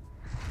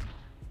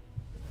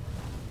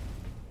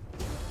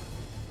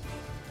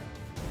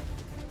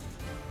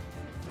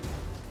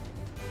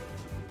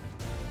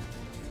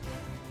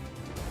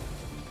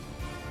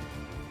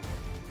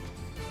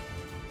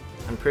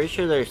 I'm pretty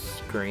sure there's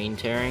screen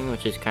tearing,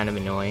 which is kind of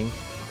annoying,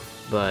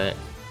 but,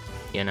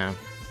 you know.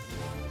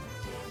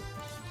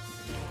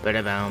 There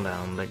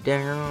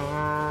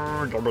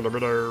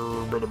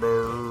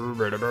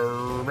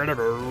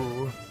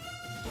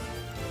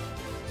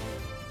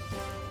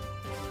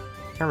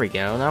we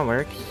go, that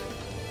works.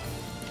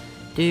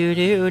 Do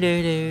do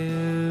do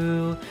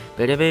do.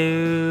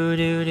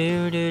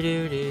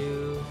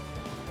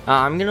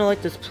 I'm gonna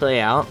let this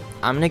play out.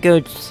 I'm gonna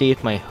go see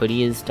if my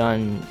hoodie is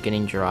done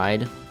getting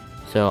dried.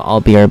 So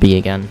I'll BRB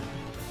again.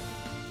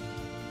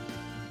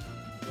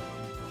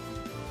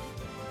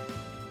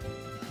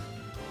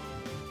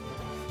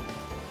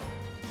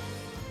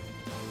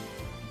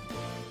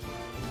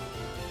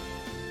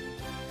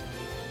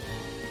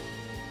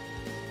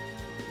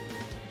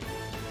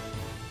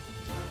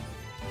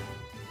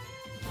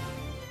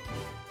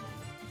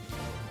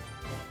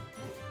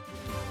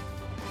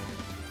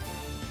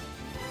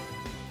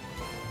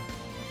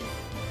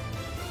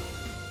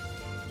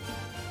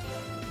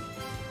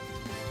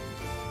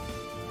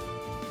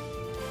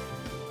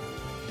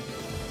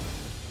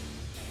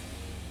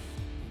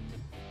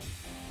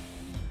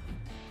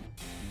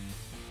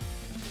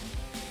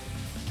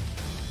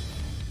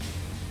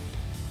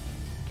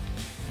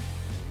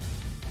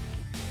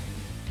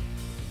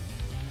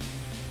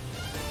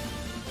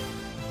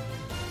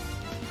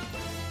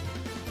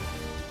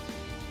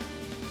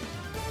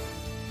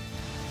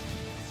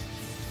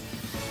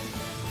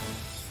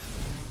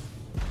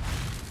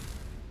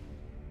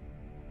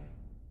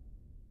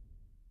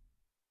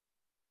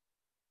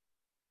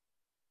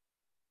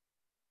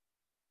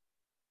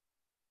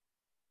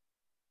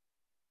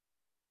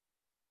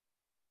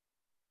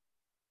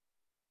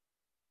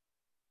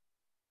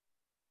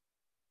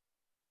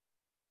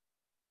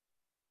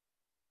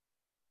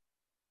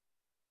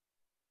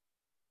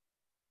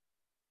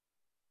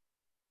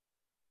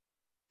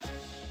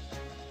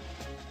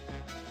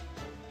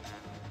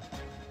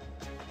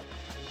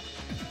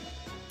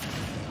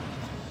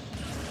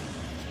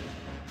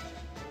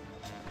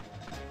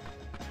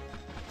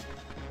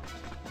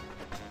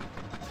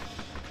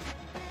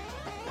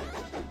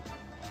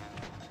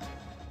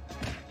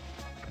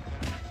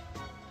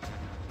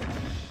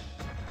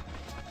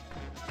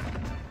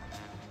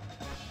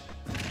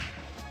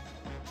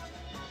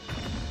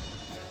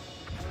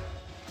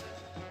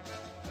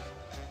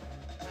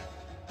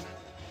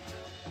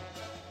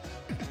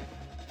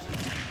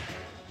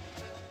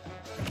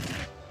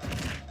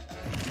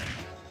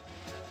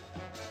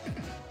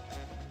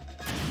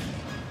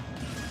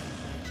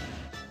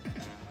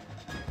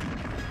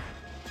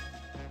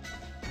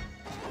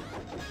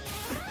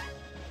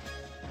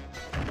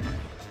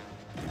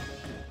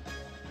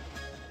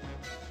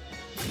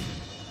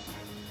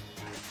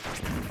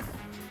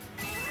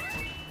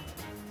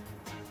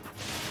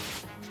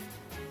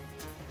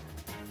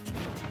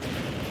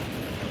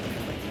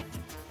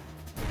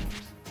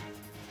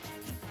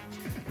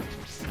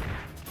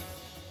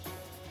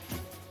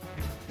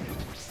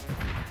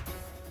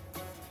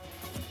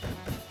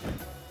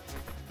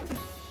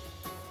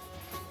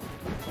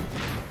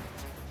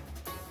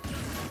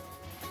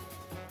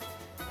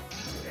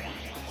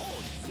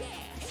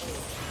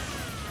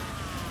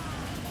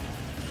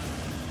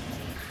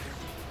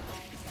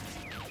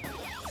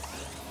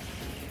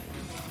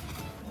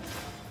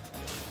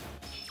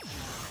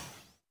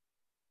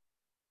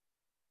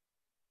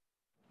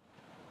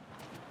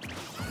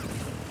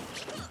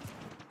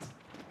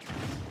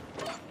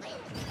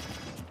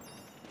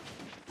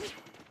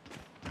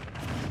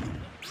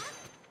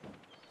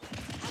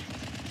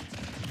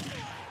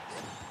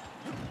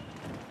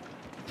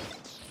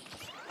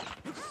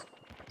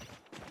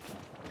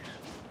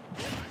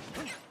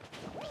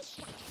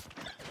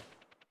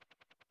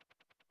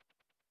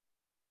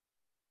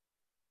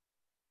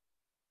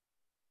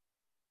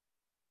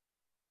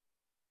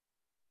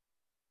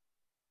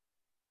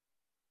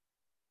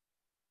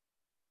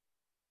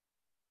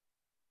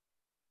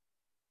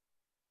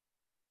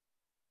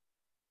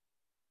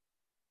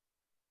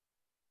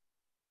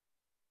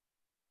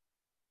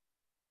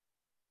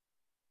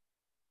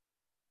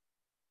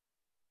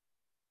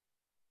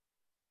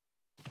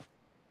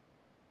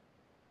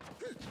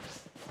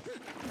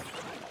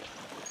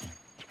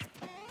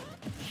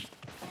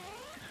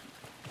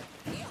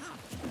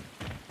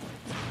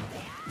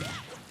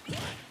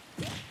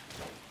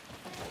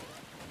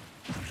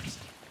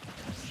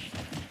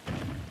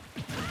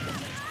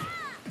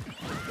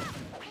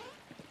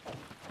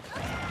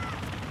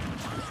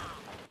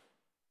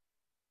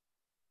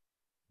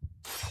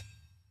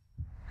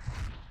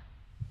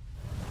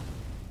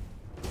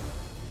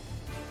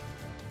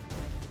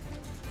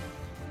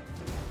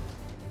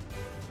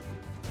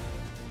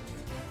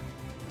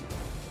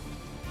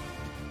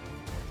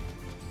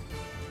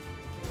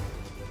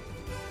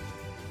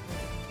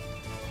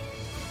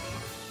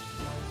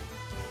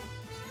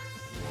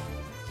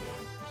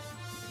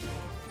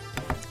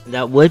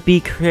 That would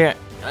be correct.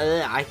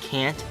 I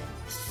can't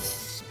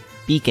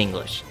speak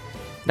English.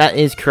 That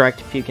is correct,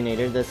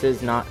 Pukinator. This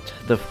is not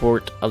the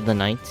Fort of the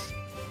Knights.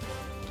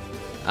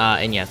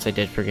 And yes, I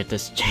did forget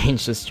to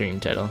change the stream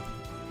title.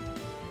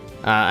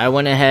 I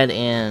went ahead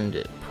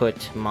and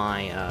put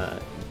my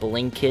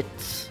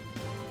blankets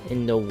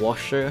in the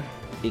washer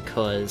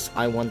because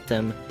I want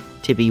them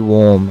to be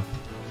warm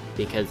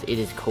because it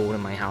is cold in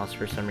my house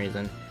for some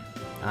reason.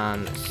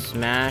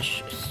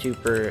 Smash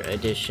Super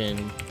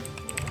Edition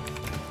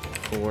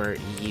for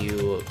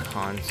you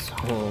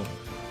console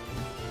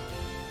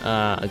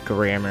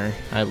grammar.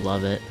 I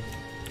love it.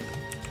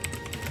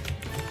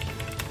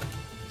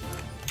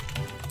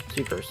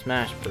 Super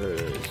Smash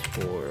Bros.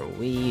 For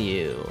Wii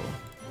U.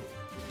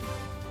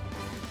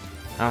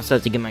 I also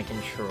have to get my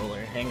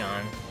controller. Hang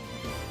on.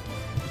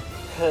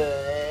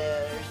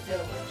 There's so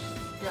much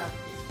stuff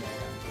to set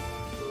up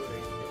for the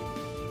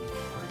Wii U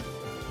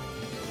console.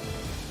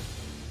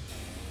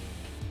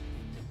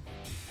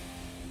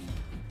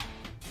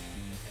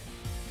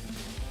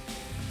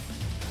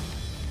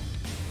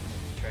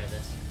 Try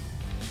this.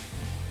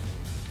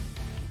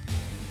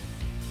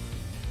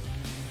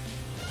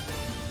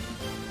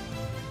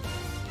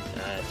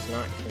 It's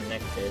not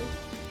connected.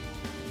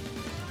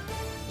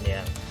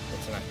 Yeah,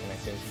 it's not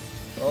connected.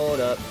 Hold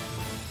up.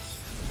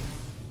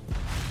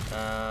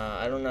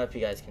 I don't know if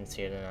you guys can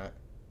see it or not.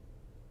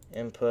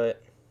 Input.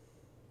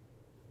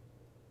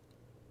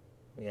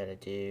 We gotta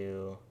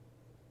do...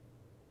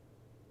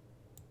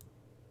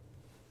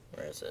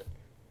 Where is it?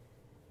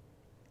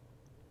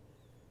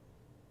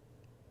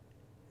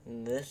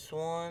 This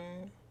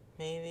one,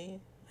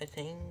 maybe? I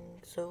think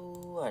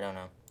so? I don't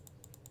know.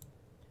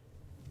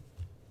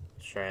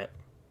 Let's try it.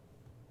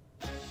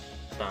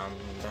 Bum,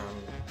 bum,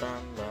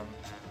 bum, bum.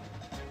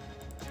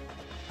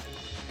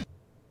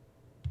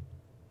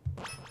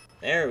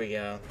 There we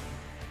go.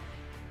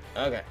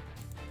 Okay.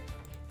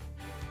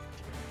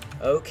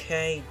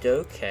 Okay,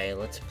 dokie.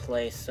 Let's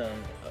play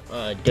some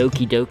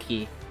Doki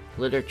Doki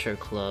Literature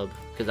Club,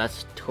 because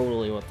that's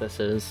totally what this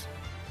is.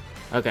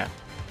 Okay.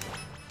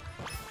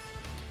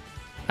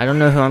 I don't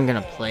know who I'm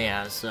gonna play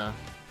as, so.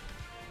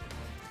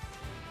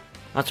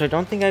 Also, I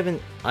don't think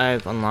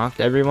I've unlocked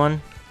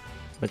everyone,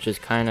 which is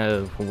kind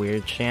of a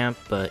weird champ,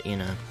 but you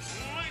know.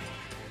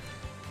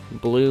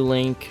 Blue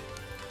Link,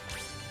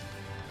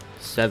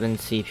 7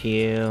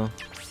 CPU.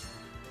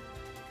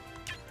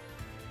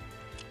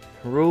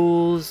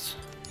 Rules,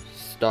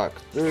 stock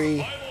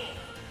 3.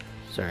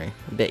 Sorry,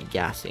 a bit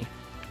gassy.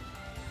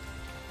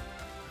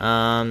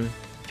 Let's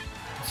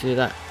do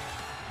that.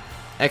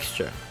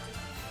 Extra.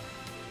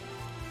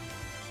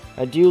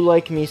 I do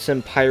like me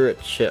some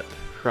pirate ship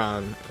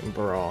from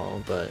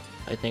Brawl, but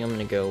I think I'm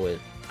gonna go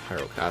with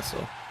Hyrule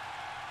Castle.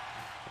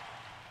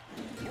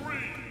 3,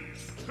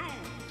 2,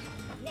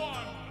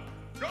 1,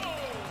 go!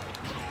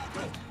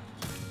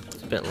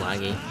 It's a bit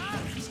laggy.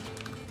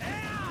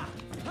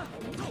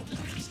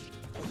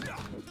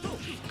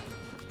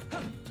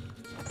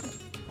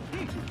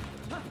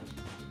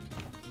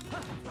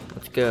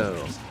 Let's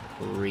go.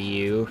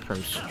 Ryu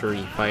from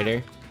Street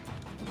Fighter.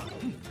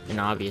 An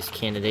obvious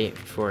candidate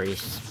for a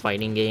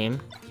fighting game.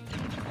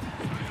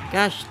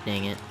 Gosh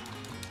dang it.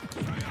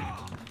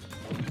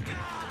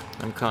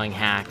 I'm calling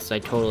hacks. I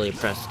totally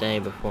pressed A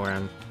before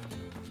him.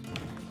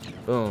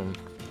 Boom.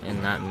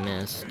 And that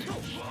missed.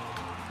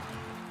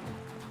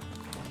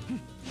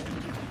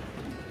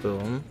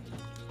 Boom.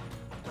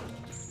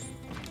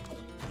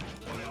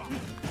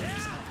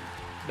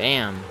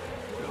 Bam.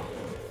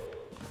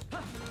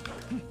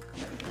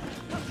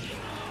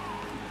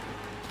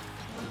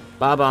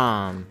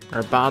 Bob-omb.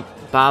 Or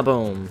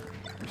Bob-omb.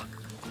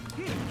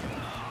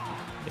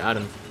 Got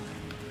him.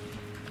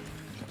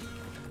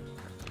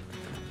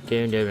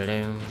 Doom doom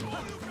doom.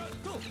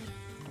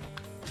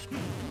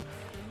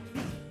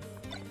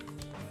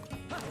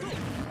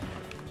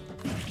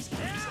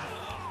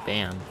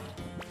 Bam.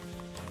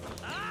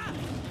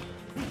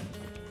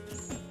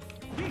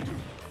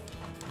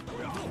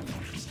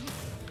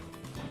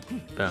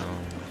 Boom.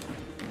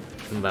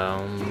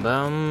 Boom,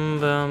 boom,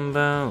 boom,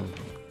 boom.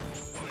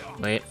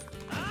 Wait.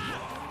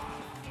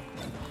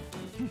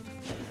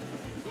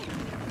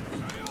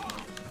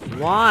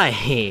 Why?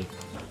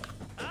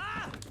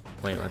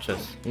 Wait, watch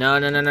this. No,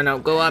 no, no, no, no.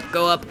 Go up,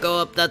 go up, go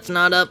up. That's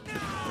not up.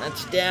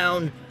 That's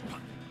down.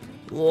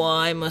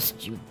 Why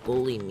must you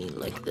bully me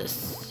like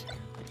this?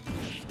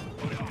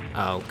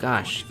 Oh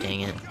gosh,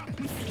 dang it.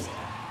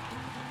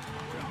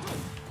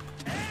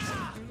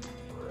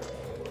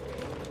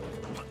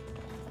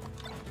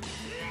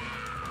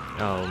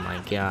 Oh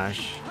my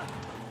gosh.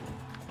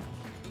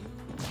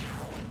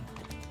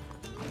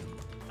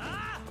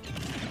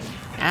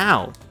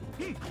 Ow!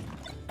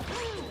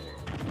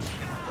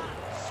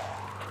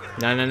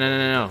 No, no, no, no,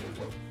 no, no.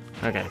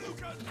 Okay.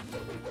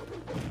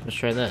 Let's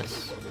try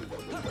this.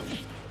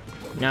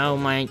 No,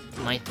 my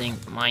thing,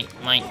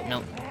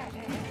 no.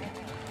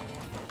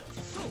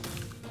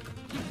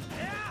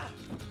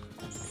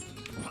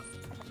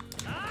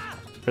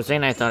 For a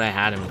second I thought I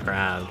had him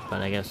grabbed,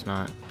 but I guess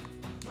not.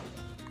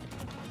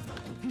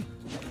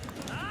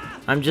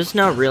 I'm just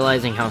now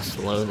realizing how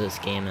slow this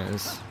game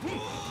is.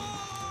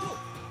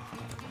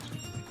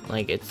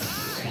 Like, it's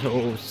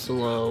so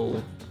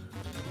slow.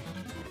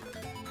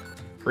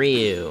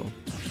 Ryu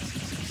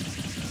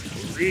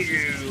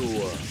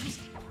is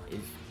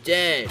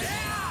dead.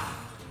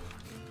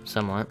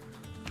 Somewhat.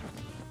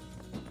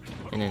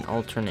 In an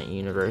alternate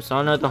universe.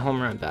 Oh no, the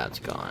home run bat's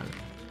gone.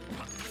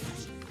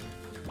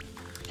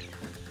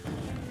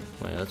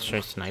 Wait, let's try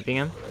sniping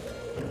him.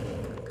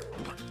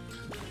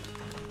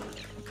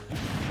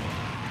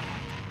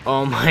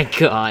 Oh my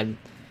god.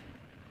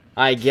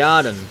 I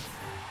got him.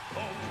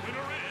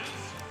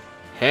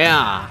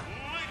 Yeah.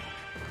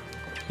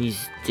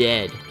 He's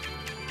dead.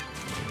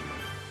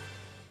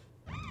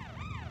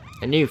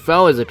 A new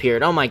foe has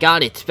appeared. Oh my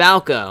god, it's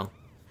Falco.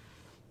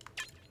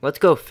 Let's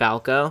go,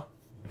 Falco.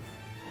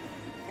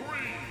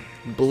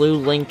 Blue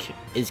Link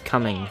is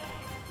coming.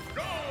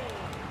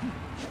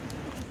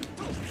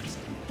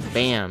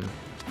 Bam.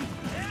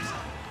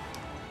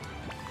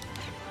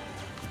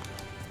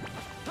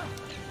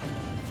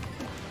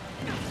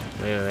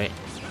 Wait.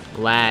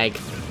 Lag.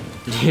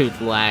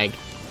 Dude, lag.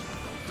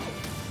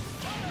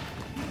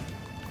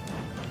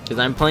 Because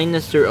I'm playing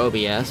this through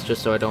OBS,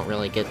 just so I don't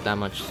really get that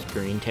much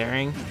screen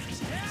tearing.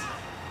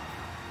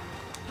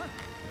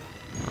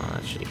 Oh,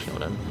 that should have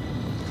killed him.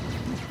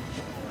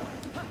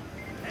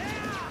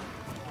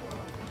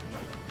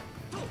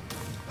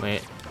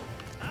 Wait.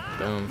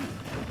 Boom.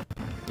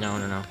 No,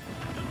 no, no.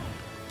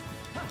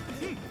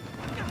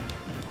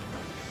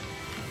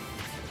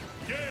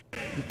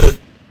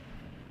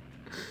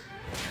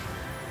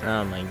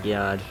 Oh my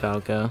god,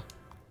 Falco.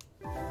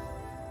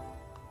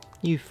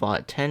 You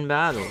fought 10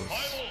 battles.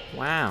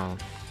 Wow.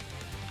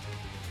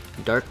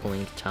 Dark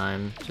Link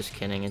time. Just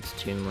kidding, it's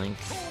Toon Link.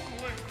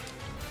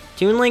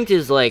 Toon Link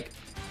is like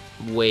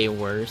way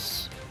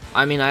worse.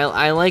 I mean,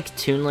 I like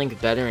Toon Link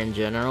better in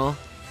general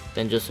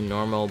than just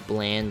normal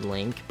bland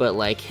Link, but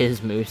like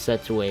his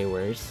moveset's way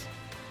worse.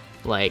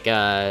 Like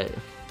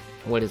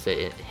what is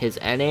it? His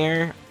N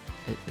air?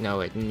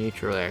 No,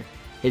 neutral air.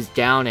 His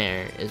down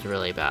air is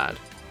really bad.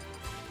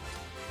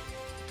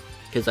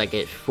 Cause like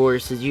it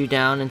forces you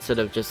down instead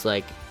of just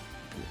like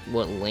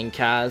what Link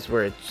has,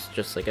 where it's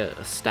just like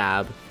a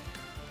stab.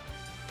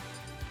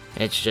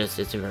 It's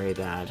very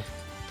bad.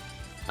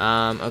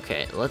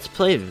 Okay, let's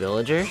play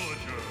Villager.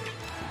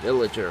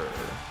 Villager.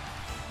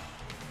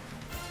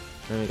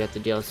 Then we got the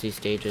DLC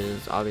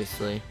stages,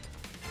 obviously.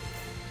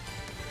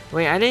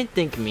 Wait, I didn't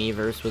think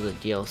Miiverse was a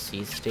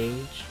DLC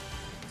stage.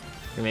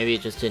 Or maybe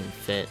it just didn't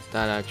fit.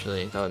 That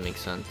would make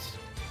sense.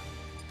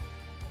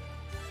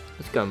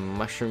 Let's go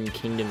Mushroom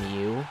Kingdom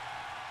U.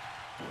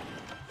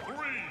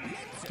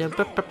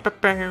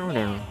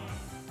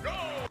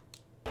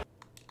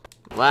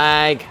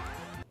 Lag!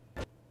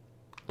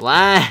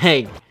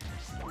 Lag!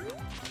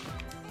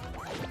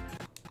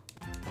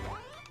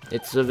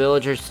 It's the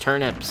villagers'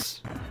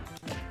 turnips.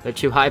 They're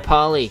too high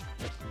poly.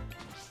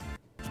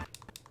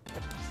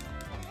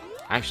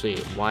 Actually,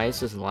 why is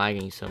this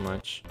lagging so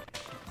much?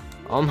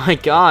 Oh my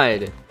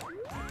god!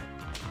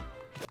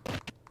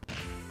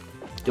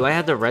 Do I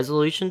have the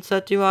resolution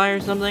set too high or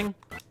something?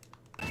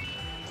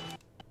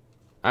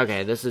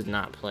 Okay, this is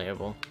not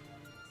playable.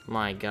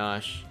 My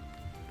gosh.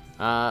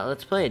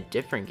 Let's play a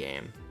different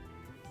game.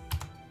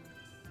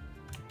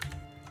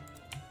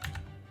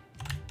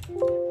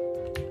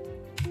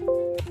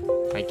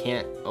 I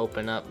can't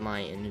open up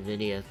my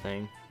NVIDIA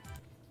thing.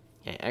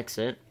 Okay,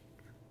 exit.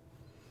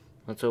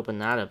 Let's open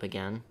that up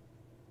again.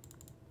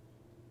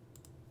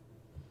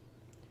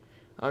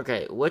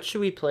 Okay, what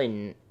should we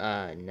play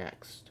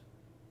next?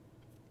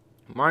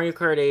 Mario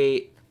Kart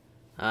 8,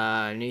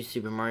 New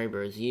Super Mario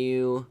Bros.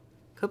 U.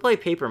 Could play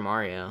Paper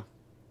Mario.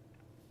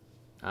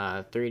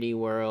 3D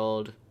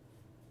World,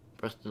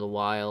 Breath of the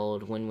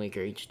Wild, Wind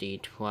Waker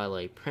HD,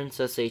 Twilight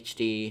Princess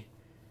HD,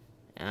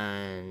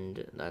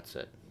 and that's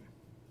it.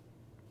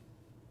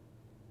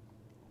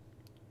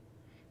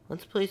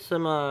 Let's play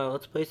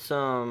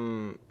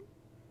some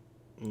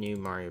New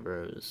Mario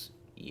Bros.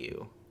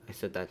 U. I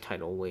said that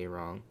title way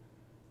wrong.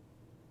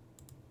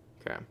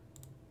 Okay.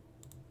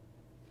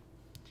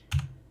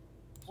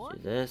 Let's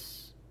do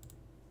this.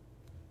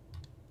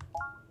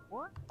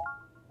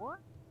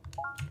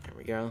 There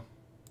we go.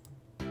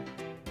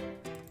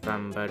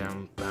 Bum ba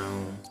dum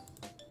bum.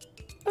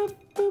 Boop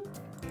boop.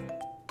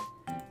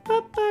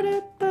 Ba ba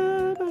da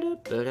ba ba da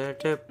ba da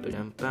da ba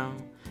dum bum.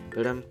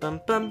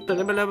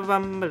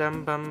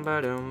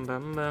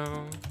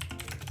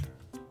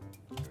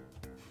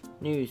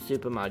 New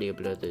Super Mario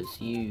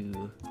Brothers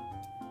U.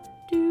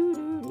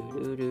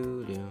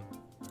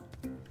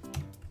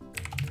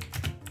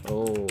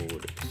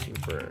 Old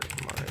Super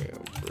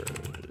Mario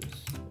Bros.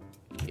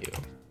 U.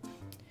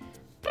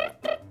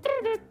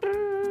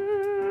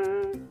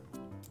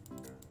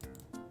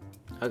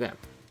 Okay.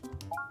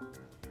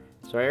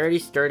 So I already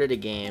started a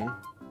game.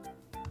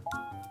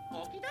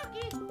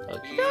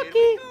 Okie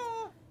dokie.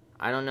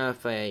 I don't know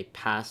if I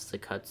passed the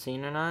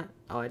cutscene or not.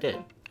 Oh, I did.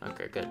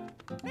 Okay, good.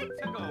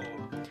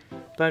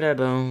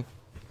 Ba-da-boom.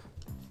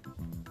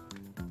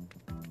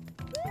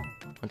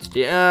 Let's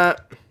do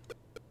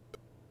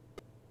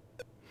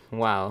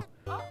wow.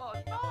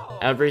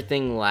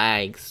 Everything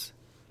lags.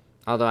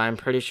 Although I'm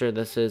pretty sure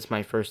this is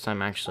my first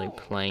time actually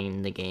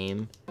playing the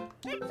game.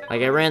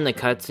 Like, I ran the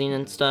cutscene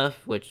and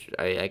stuff, which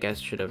I guess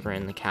should have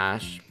ran the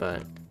cache,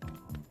 but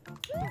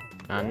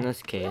not in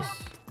this case.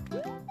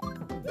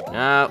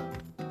 No.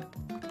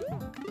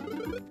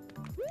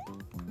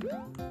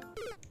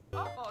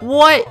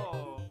 What?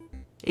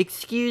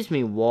 Excuse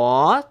me,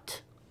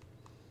 what?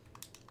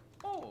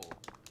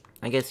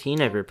 I guess he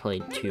never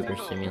played Tuber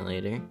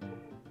Simulator.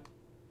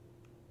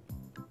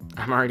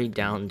 I'm already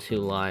down 2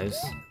 lives.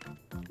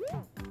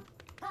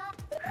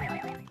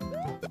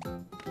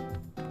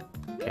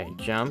 Okay,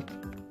 jump,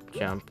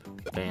 jump,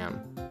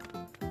 bam.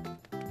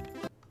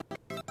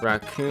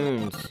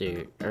 Raccoon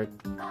suit, or,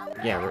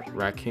 yeah,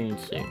 raccoon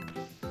suit.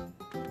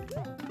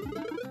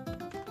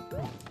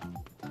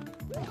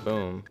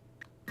 Boom.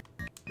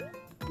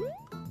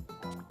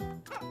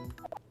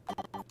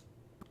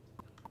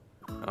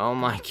 Oh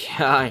my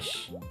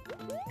gosh.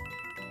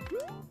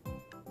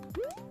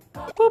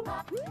 Boop.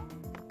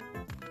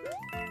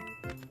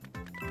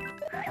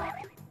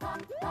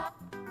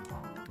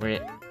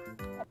 Wait.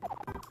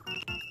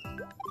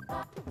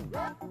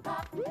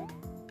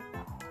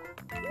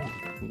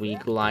 We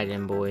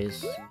gliding,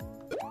 boys.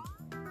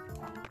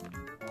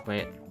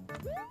 Wait.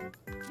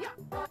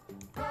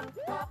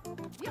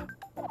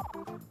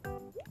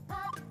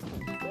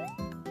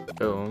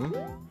 Boom.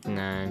 And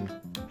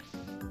then...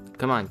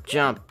 Come on,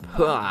 jump!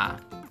 Hua!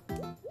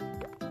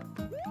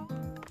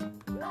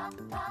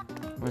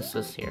 What's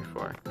this here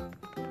for?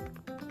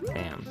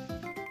 Bam.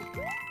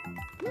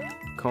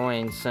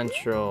 Coin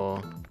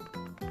Central.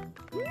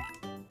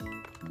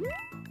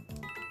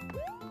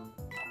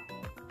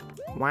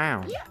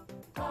 Wow.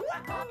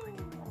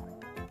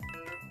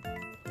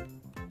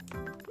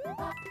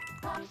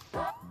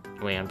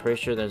 Wait, I'm pretty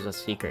sure there's a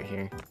secret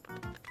here.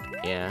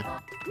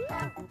 Yeah.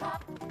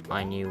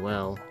 I knew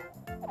well.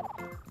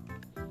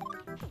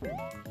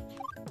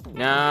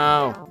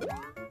 No!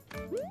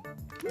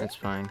 That's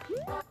fine.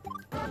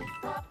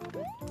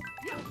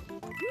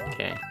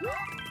 Okay.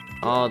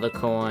 All the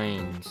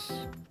coins.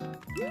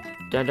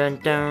 Dun dun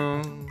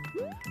dun.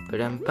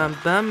 Ba-dum bum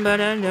bum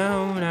ba-dum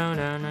no no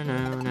no no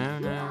no no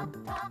no.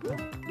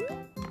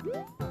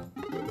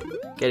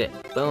 Get it.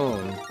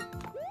 Boom.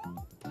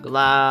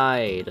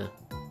 Glide.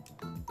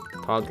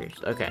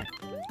 Poggers. Okay.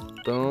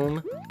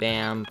 Boom.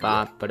 Bam.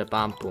 Bop. Bada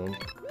bom boom.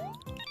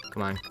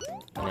 Come on.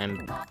 And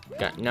then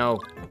got no.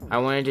 I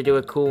wanted to do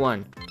a cool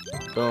one.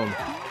 Boom.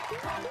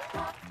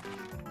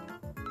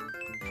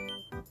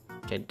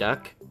 Okay,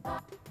 duck.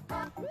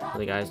 So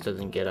the guy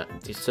doesn't get us.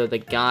 So the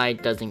guy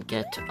doesn't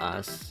get to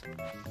us.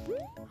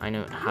 I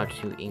know how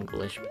to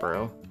English,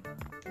 bro.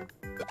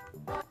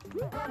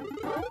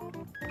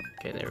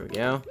 Okay, there we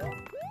go.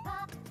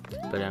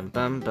 Ba-dum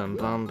bum bum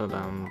bum ba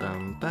bum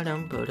bum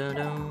ba-dum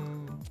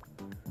ba-da-dum.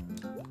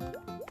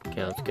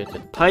 Okay, let's go to the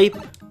pipe.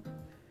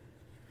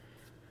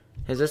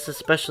 Is this a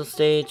special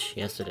stage?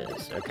 Yes, it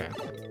is. Okay.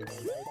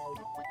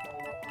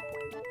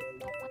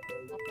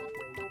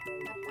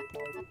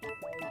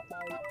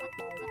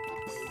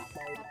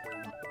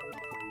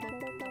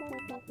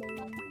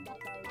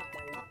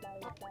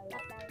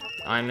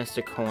 I missed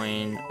a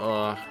coin.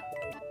 Ugh.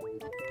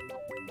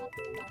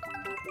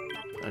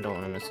 I don't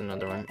want to miss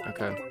another one.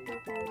 Okay.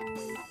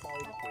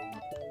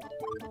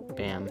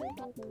 Bam.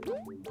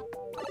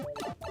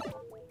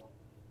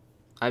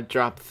 I've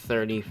dropped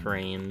 30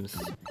 frames.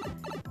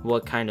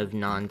 What kind of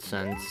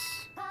nonsense?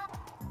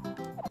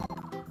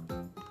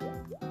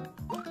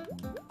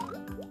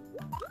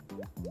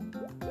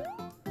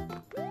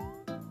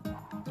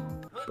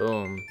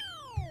 Boom.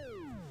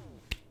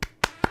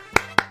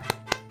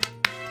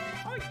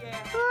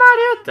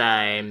 Mario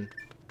time.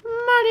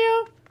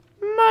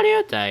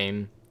 Mario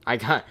time.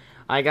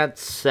 I got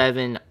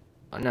 7.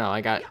 No, I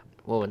got,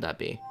 what would that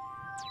be?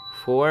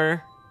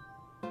 4?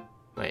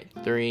 Wait,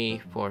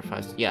 3, 4,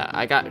 5. Yeah,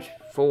 I got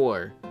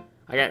 4.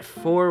 I got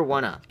 4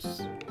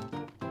 1-ups.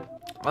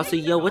 Also,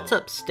 yo, what's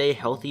up, Stay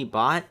Healthy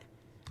Bot?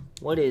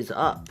 What is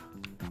up?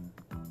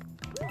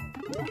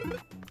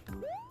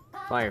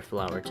 Fire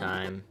flower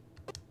time.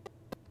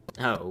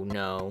 Oh,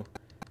 no.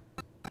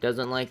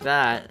 Doesn't like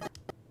that.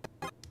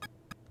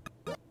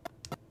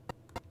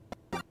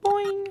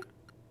 Boing!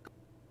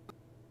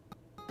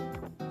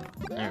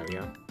 There we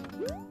go.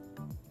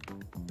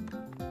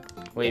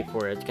 Wait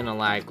for it. It's gonna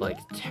lag like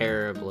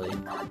terribly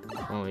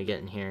when we get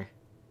in here.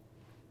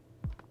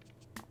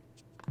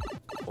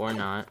 Or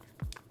not.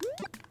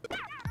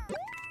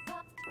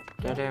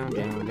 Down,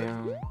 down,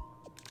 down.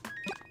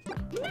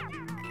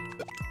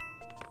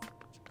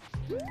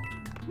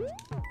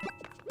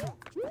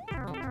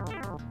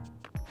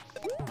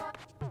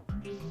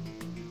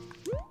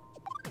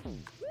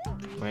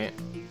 Wait.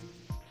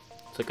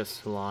 It's like a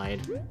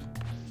slide.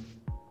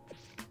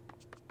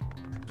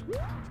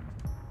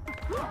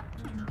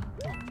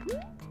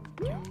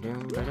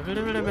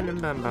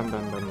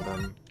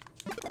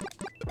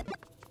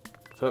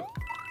 Hook.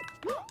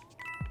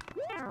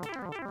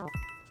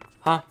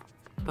 Huh.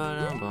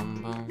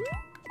 Ba-dum-bum-bum.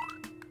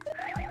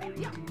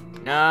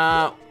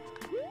 No!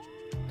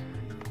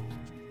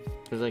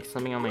 There's like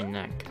something on my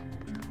neck.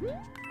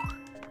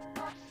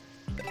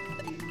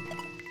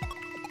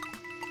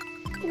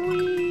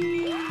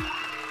 Whee!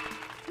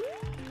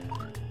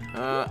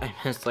 I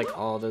missed like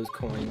all those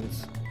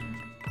coins.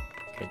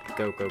 Okay,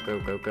 go, go, go,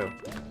 go, go.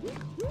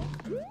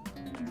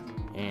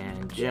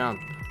 And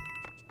jump.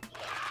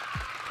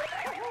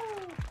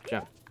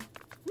 Jump.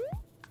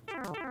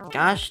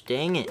 Gosh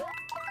dang it.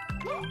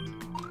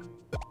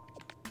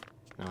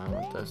 No, I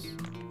want this.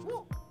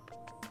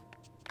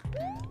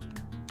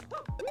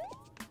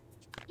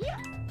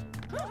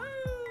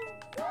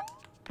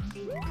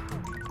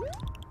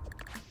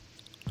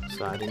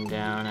 Sliding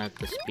down at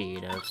the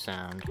speed of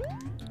sound.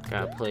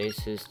 Got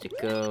places to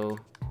go.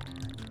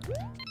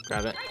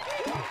 Grab it.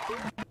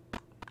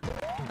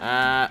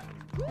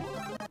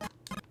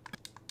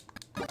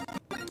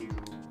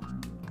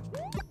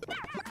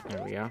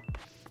 There we go.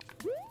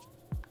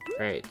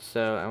 Right,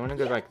 so I want to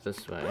go back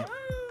this way.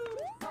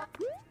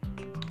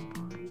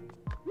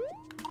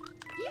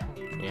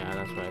 Yeah,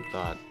 that's what I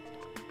thought.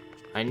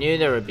 I knew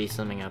there would be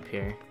something up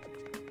here.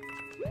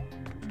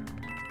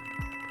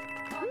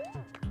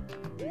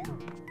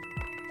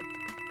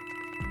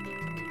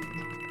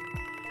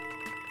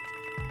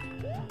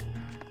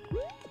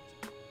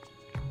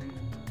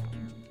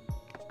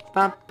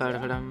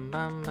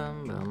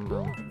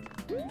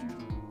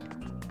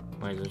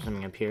 Wait, is there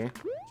something up here?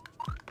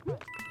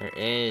 There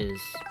is.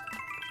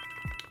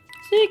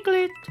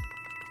 Secret!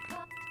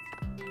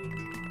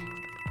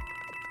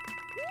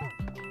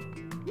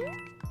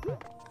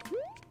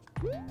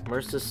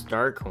 Where's the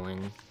star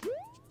coin?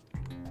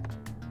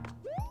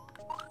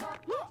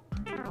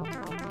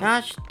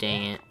 Gosh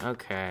dang it.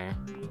 Okay.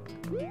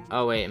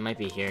 Oh wait, it might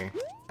be here.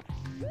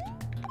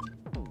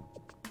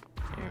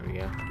 There we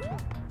go.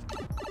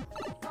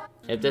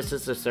 If this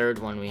is the third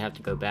one, we have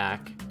to go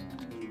back.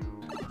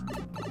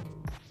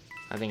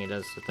 I think it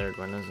is the third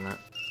one, isn't it?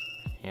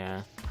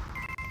 Yeah.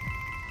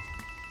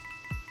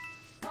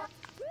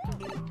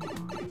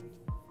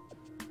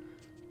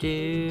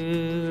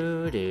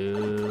 Do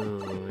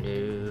do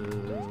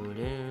do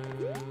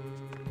do.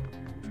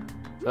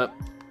 Up.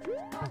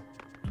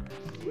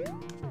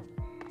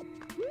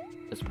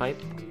 This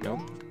pipe? Nope.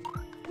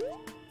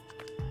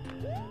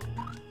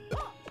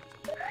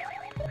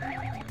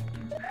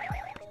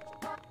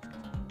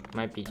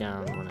 Might be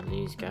down one of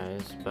these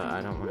guys, but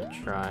I don't want to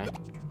try.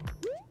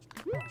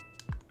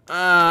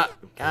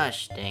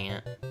 Gosh dang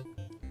it.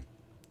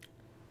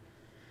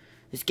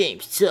 This game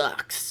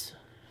sucks.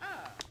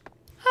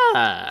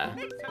 Mamma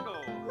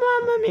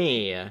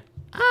mia.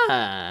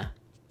 Okay,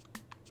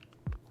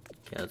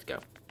 let's go.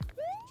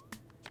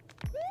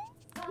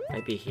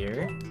 Might be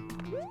here.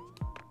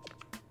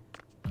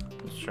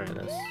 Let's try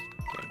this.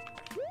 Okay.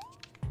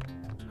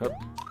 Oh.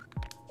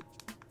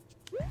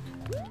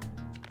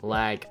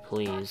 Lag,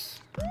 please.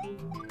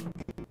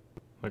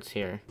 What's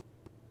here?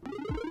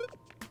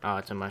 Oh,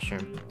 it's a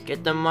mushroom.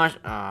 Get the You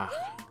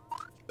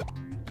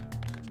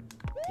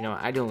know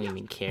what? I don't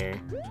even care.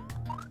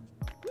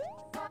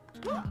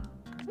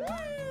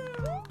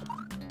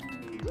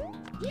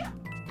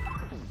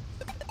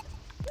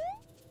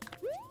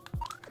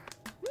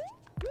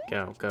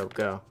 Go, go,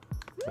 go.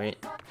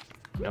 Wait.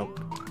 Nope.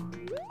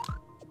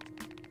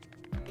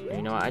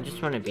 You know what? I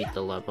just want to beat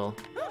the level.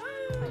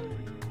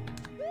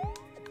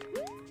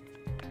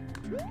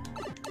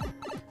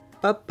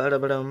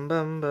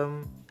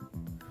 Ba-ba-da-ba-dum-bum-bum.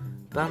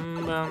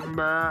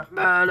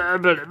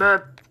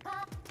 Bum-bum-ba-ba-da-ba-da-ba.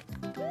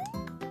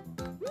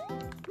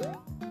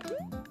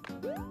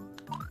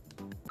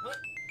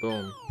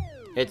 Boom.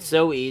 It's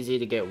so easy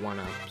to get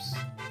 1-ups.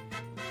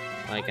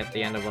 Like at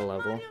the end of a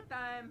level.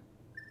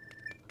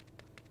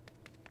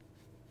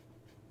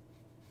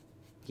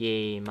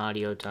 Yay,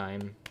 Mario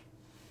time.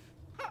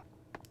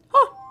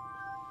 Oh!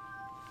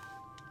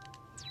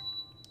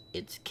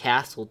 It's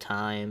castle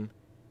time.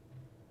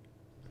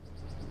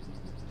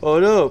 Oh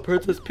no,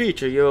 Princess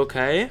Peach, are you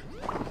okay?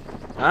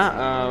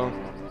 Uh-oh.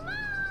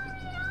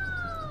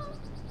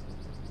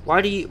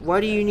 Why do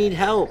you need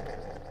help?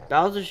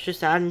 Bowser's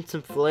just adding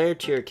some flair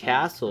to your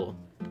castle.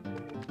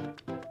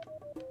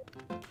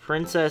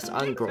 Princess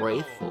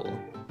ungrateful.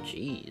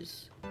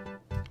 Jeez.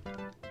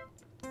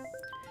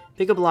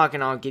 Pick a block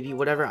and I'll give you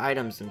whatever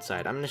items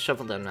inside. I'm gonna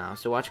shuffle them now,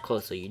 so watch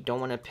closely. You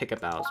don't want to pick a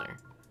Bowser.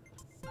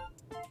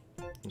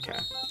 Okay.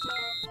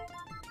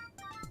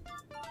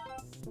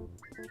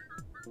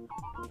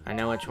 I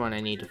know which one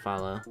I need to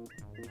follow.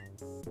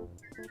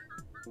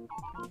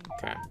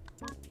 Okay.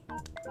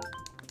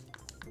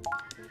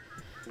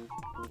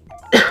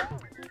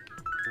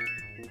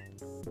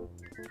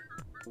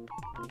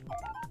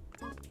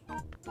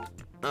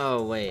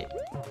 Oh, wait.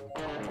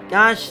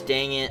 Gosh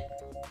dang it.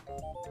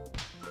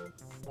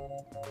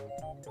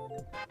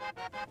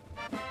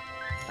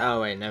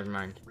 Oh, wait, never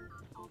mind.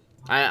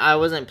 I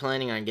wasn't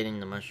planning on getting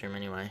the mushroom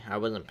anyway. I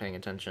wasn't paying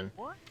attention.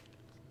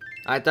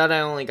 I thought I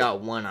only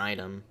got one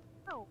item.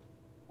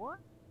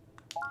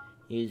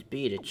 Use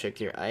B to check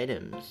your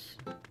items.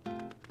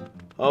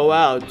 Oh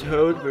wow,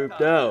 Toad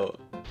moved out.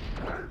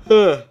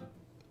 Huh.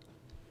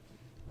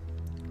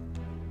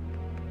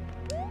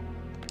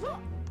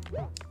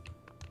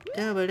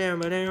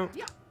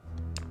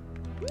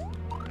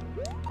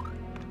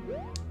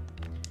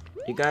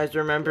 You guys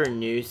remember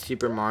New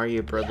Super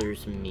Mario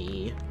Brothers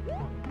Me?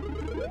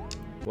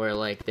 Where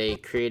like they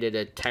created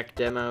a tech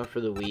demo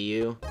for the Wii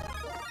U,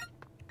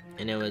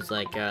 and it was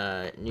like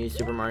New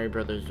Super Mario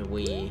Brothers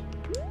Wii,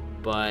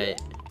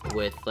 but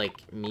with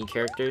like me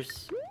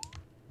characters.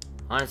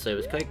 Honestly, it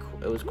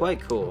was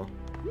quite cool.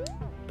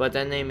 But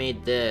then they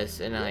made this,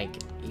 and like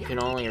you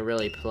can only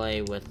really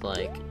play with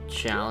like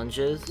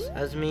challenges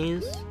as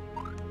me's,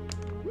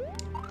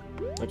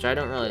 which I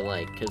don't really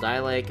like, because I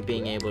like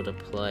being able to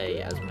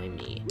play as my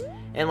me.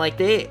 And like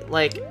they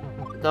like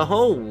the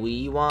whole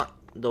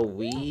the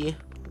Wii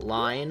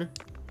line,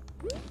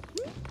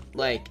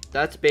 like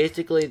that's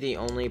basically the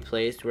only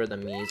place where the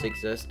Mii's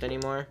exist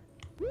anymore.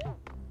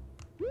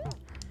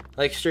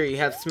 Like sure, you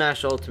have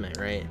Smash Ultimate,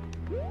 right?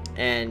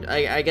 And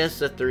I guess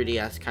the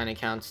 3DS kind of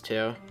counts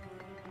too,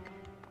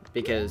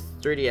 because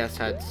 3DS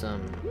had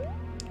some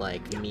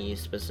like Mii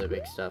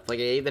specific stuff. Like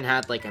it even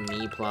had like a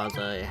Mii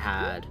Plaza, it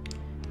had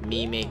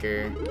Mii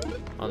Maker,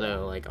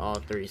 although like all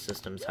three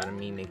systems had a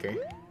Mii Maker.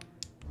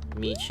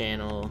 Mii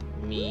Channel,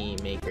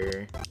 Mii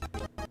Maker,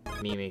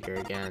 Mii Maker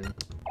again.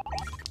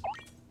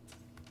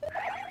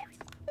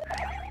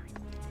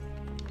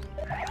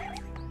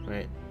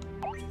 Wait.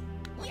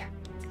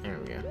 There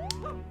we go.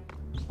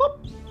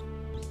 Whoop.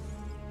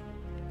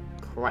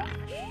 Crash.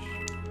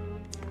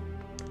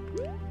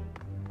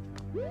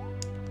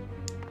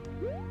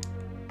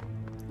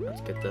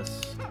 Let's get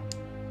this.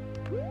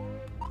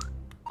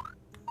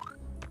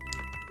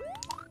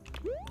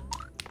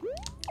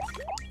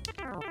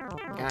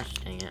 Gosh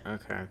dang it,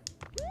 okay.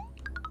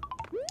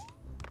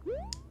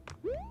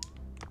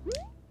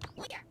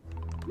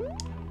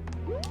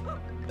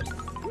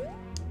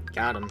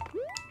 Got him.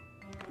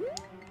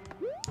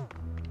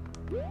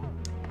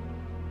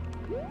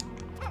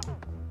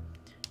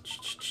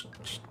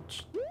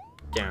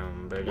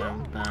 Down,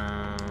 ba-dum,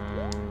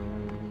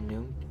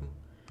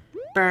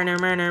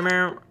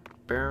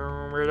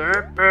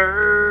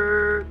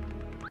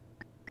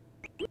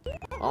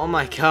 oh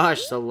my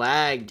gosh, the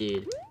lag,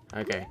 dude.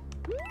 Okay.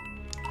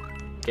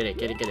 Get it,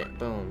 get it, get it.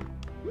 Boom.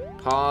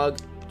 Pog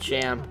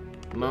champ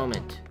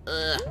moment.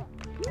 Ugh.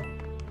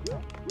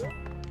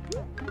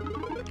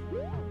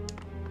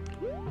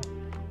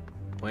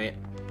 Wait.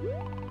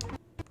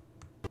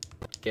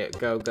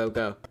 Go, go,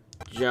 go.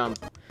 Jump.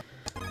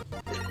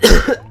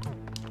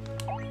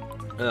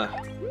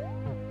 Ugh.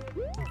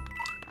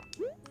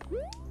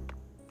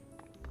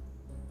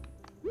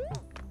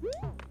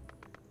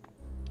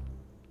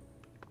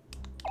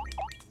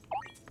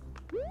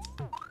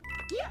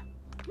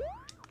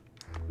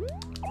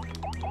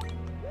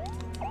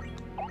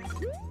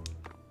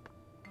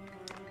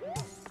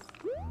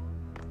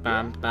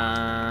 Bam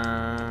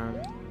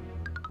bam.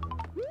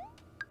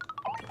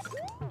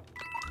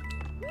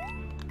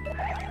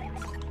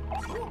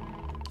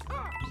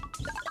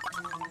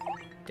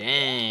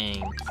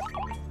 Dang.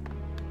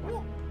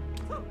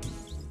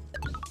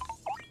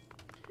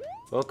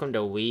 Welcome to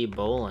Wii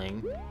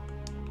Bowling.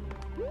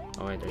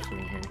 Oh wait, there's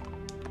something here.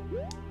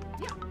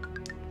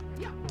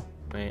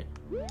 Wait.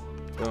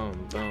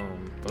 Boom,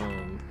 boom,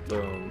 boom,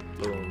 boom,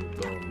 boom,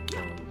 boom,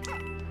 boom.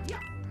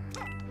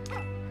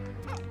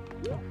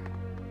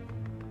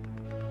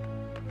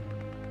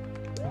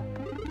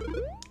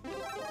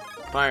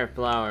 Fire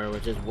flower,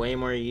 which is way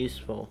more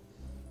useful.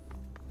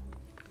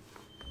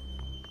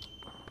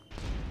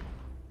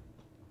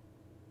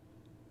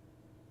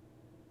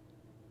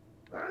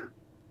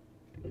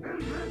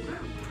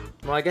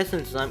 Well, I guess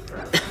in some...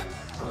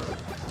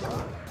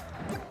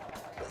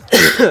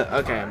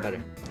 okay, I'm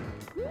better.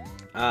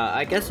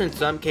 I guess in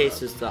some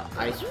cases the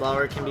ice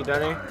flower can be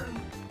better.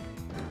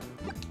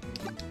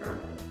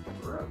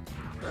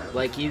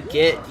 Like you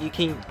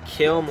can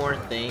kill more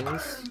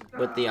things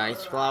with the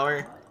ice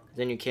flower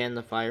than you can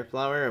the fire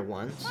flower at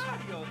once.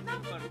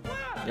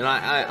 And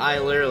I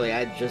literally,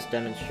 I just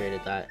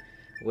demonstrated that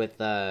with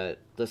the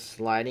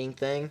sliding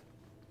thing.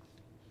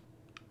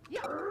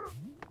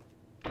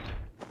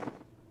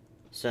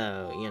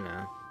 So, you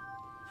know.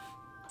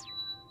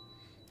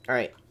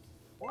 Alright.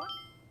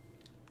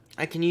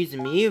 I can use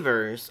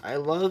Miiverse. I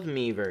love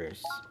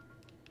Miiverse.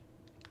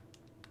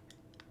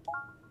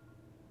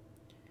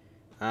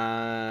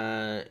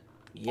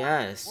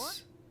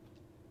 Yes.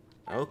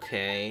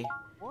 Okay.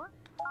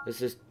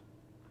 This is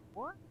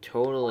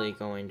totally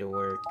going to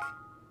work.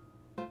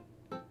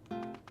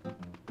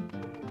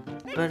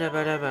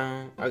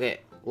 Okay,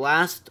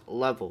 last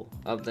level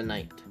of the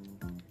night.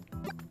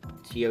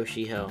 It's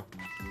Yoshi Hill.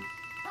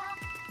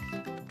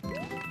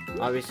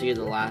 Obviously,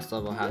 the last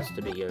level has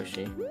to be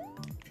Yoshi.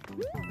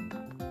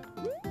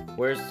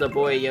 Where's the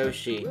boy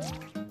Yoshi?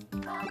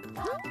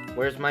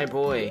 Where's my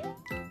boy?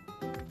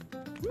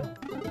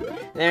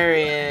 There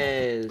he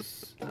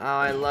is! Oh,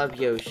 I love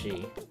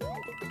Yoshi.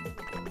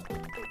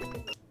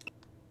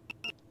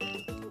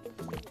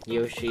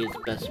 Yoshi is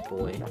best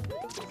boy.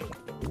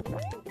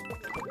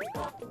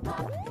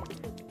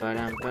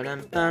 Ba-dum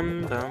ba-dum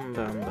bum bum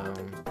bum bum.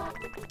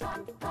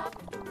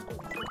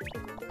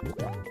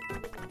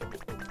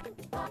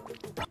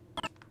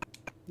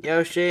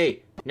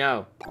 Yoshi!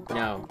 No,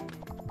 no.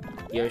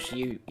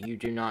 Yoshi, you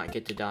do not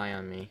get to die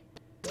on me.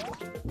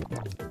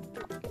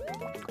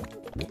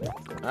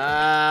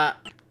 Pop!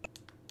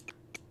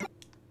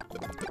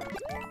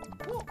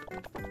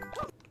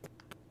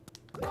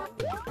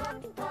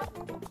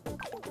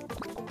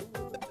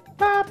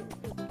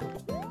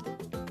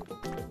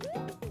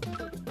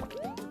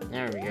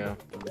 There we go.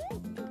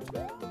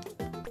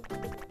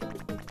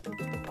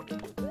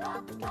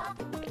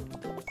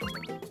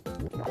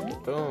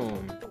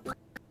 Boom.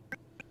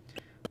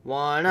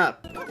 One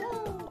up.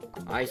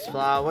 Ice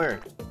flower.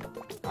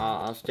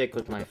 I'll stick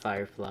with my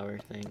fire flower,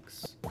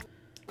 thanks.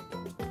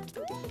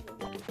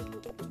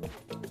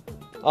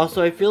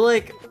 Also, I feel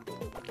like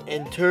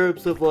in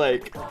terms of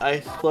like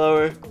ice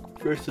flower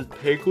versus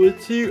penguin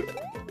suit,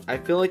 I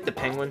feel like the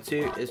penguin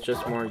suit is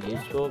just more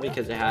useful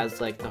because it has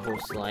like the whole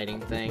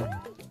sliding thing,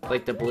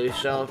 like the blue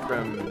shell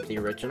from the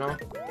original.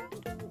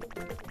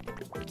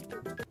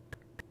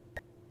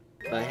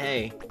 But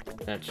hey,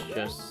 that's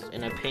just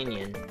an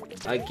opinion,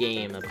 a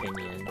game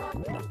opinion.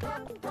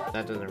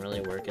 That doesn't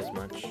really work as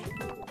much.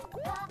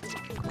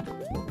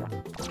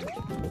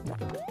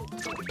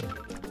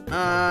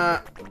 I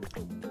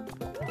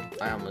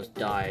almost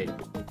died.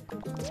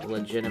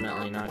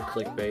 Legitimately not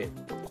clickbait.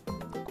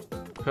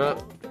 Huh.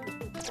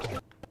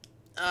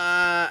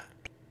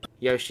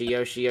 Yoshi,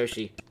 Yoshi,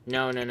 Yoshi.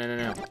 No, no, no, no,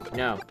 no.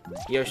 No.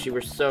 Yoshi,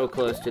 we're so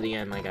close to the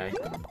end, my guy.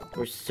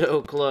 We're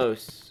so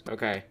close.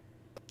 Okay.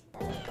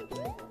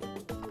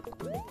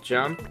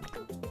 Jump.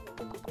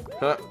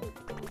 Huh.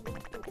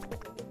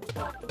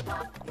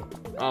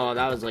 Oh,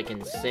 that was like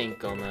in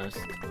sync almost.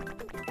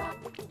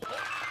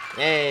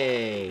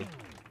 Hey!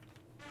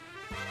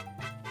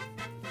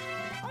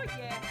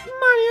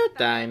 Mario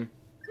time.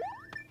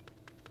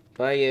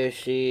 Bye,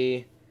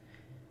 Yoshi.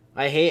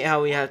 I hate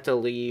how we have to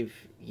leave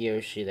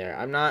Yoshi there.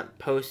 I'm not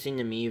posting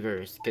to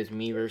Miiverse, because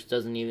Miiverse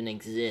doesn't even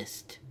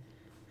exist.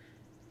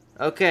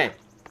 Okay.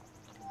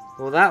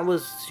 Well, that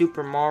was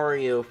Super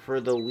Mario for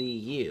the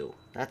Wii U.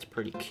 That's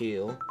pretty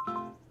cool.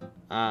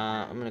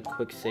 I'm gonna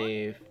quick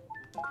save.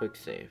 Quick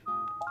save.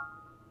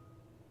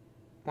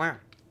 Wow.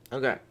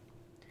 Okay.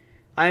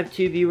 I have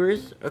 2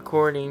 viewers,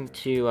 according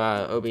to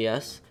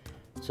OBS.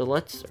 So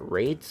let's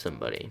raid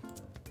somebody.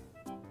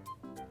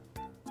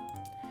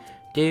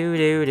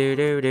 Do.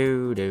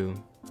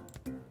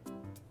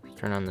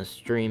 Turn on the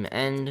stream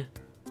end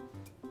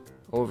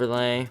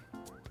overlay.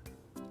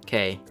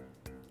 Okay.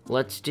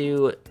 Let's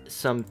do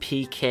some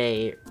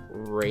PK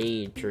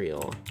raid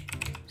drill.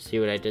 See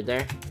what I did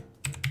there?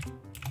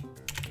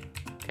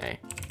 Okay.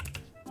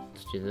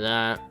 Let's do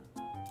that.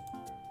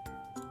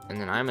 And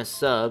then I'm a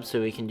sub,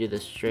 so we can do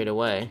this straight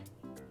away.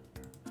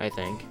 I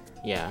think.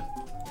 Yeah.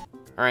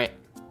 Alright.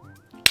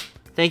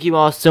 Thank you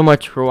all so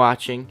much for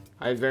watching.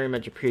 I very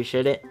much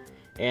appreciate it.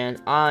 And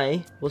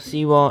I will see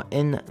you all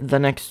in the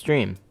next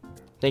stream.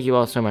 Thank you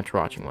all so much for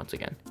watching once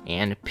again.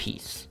 And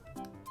peace.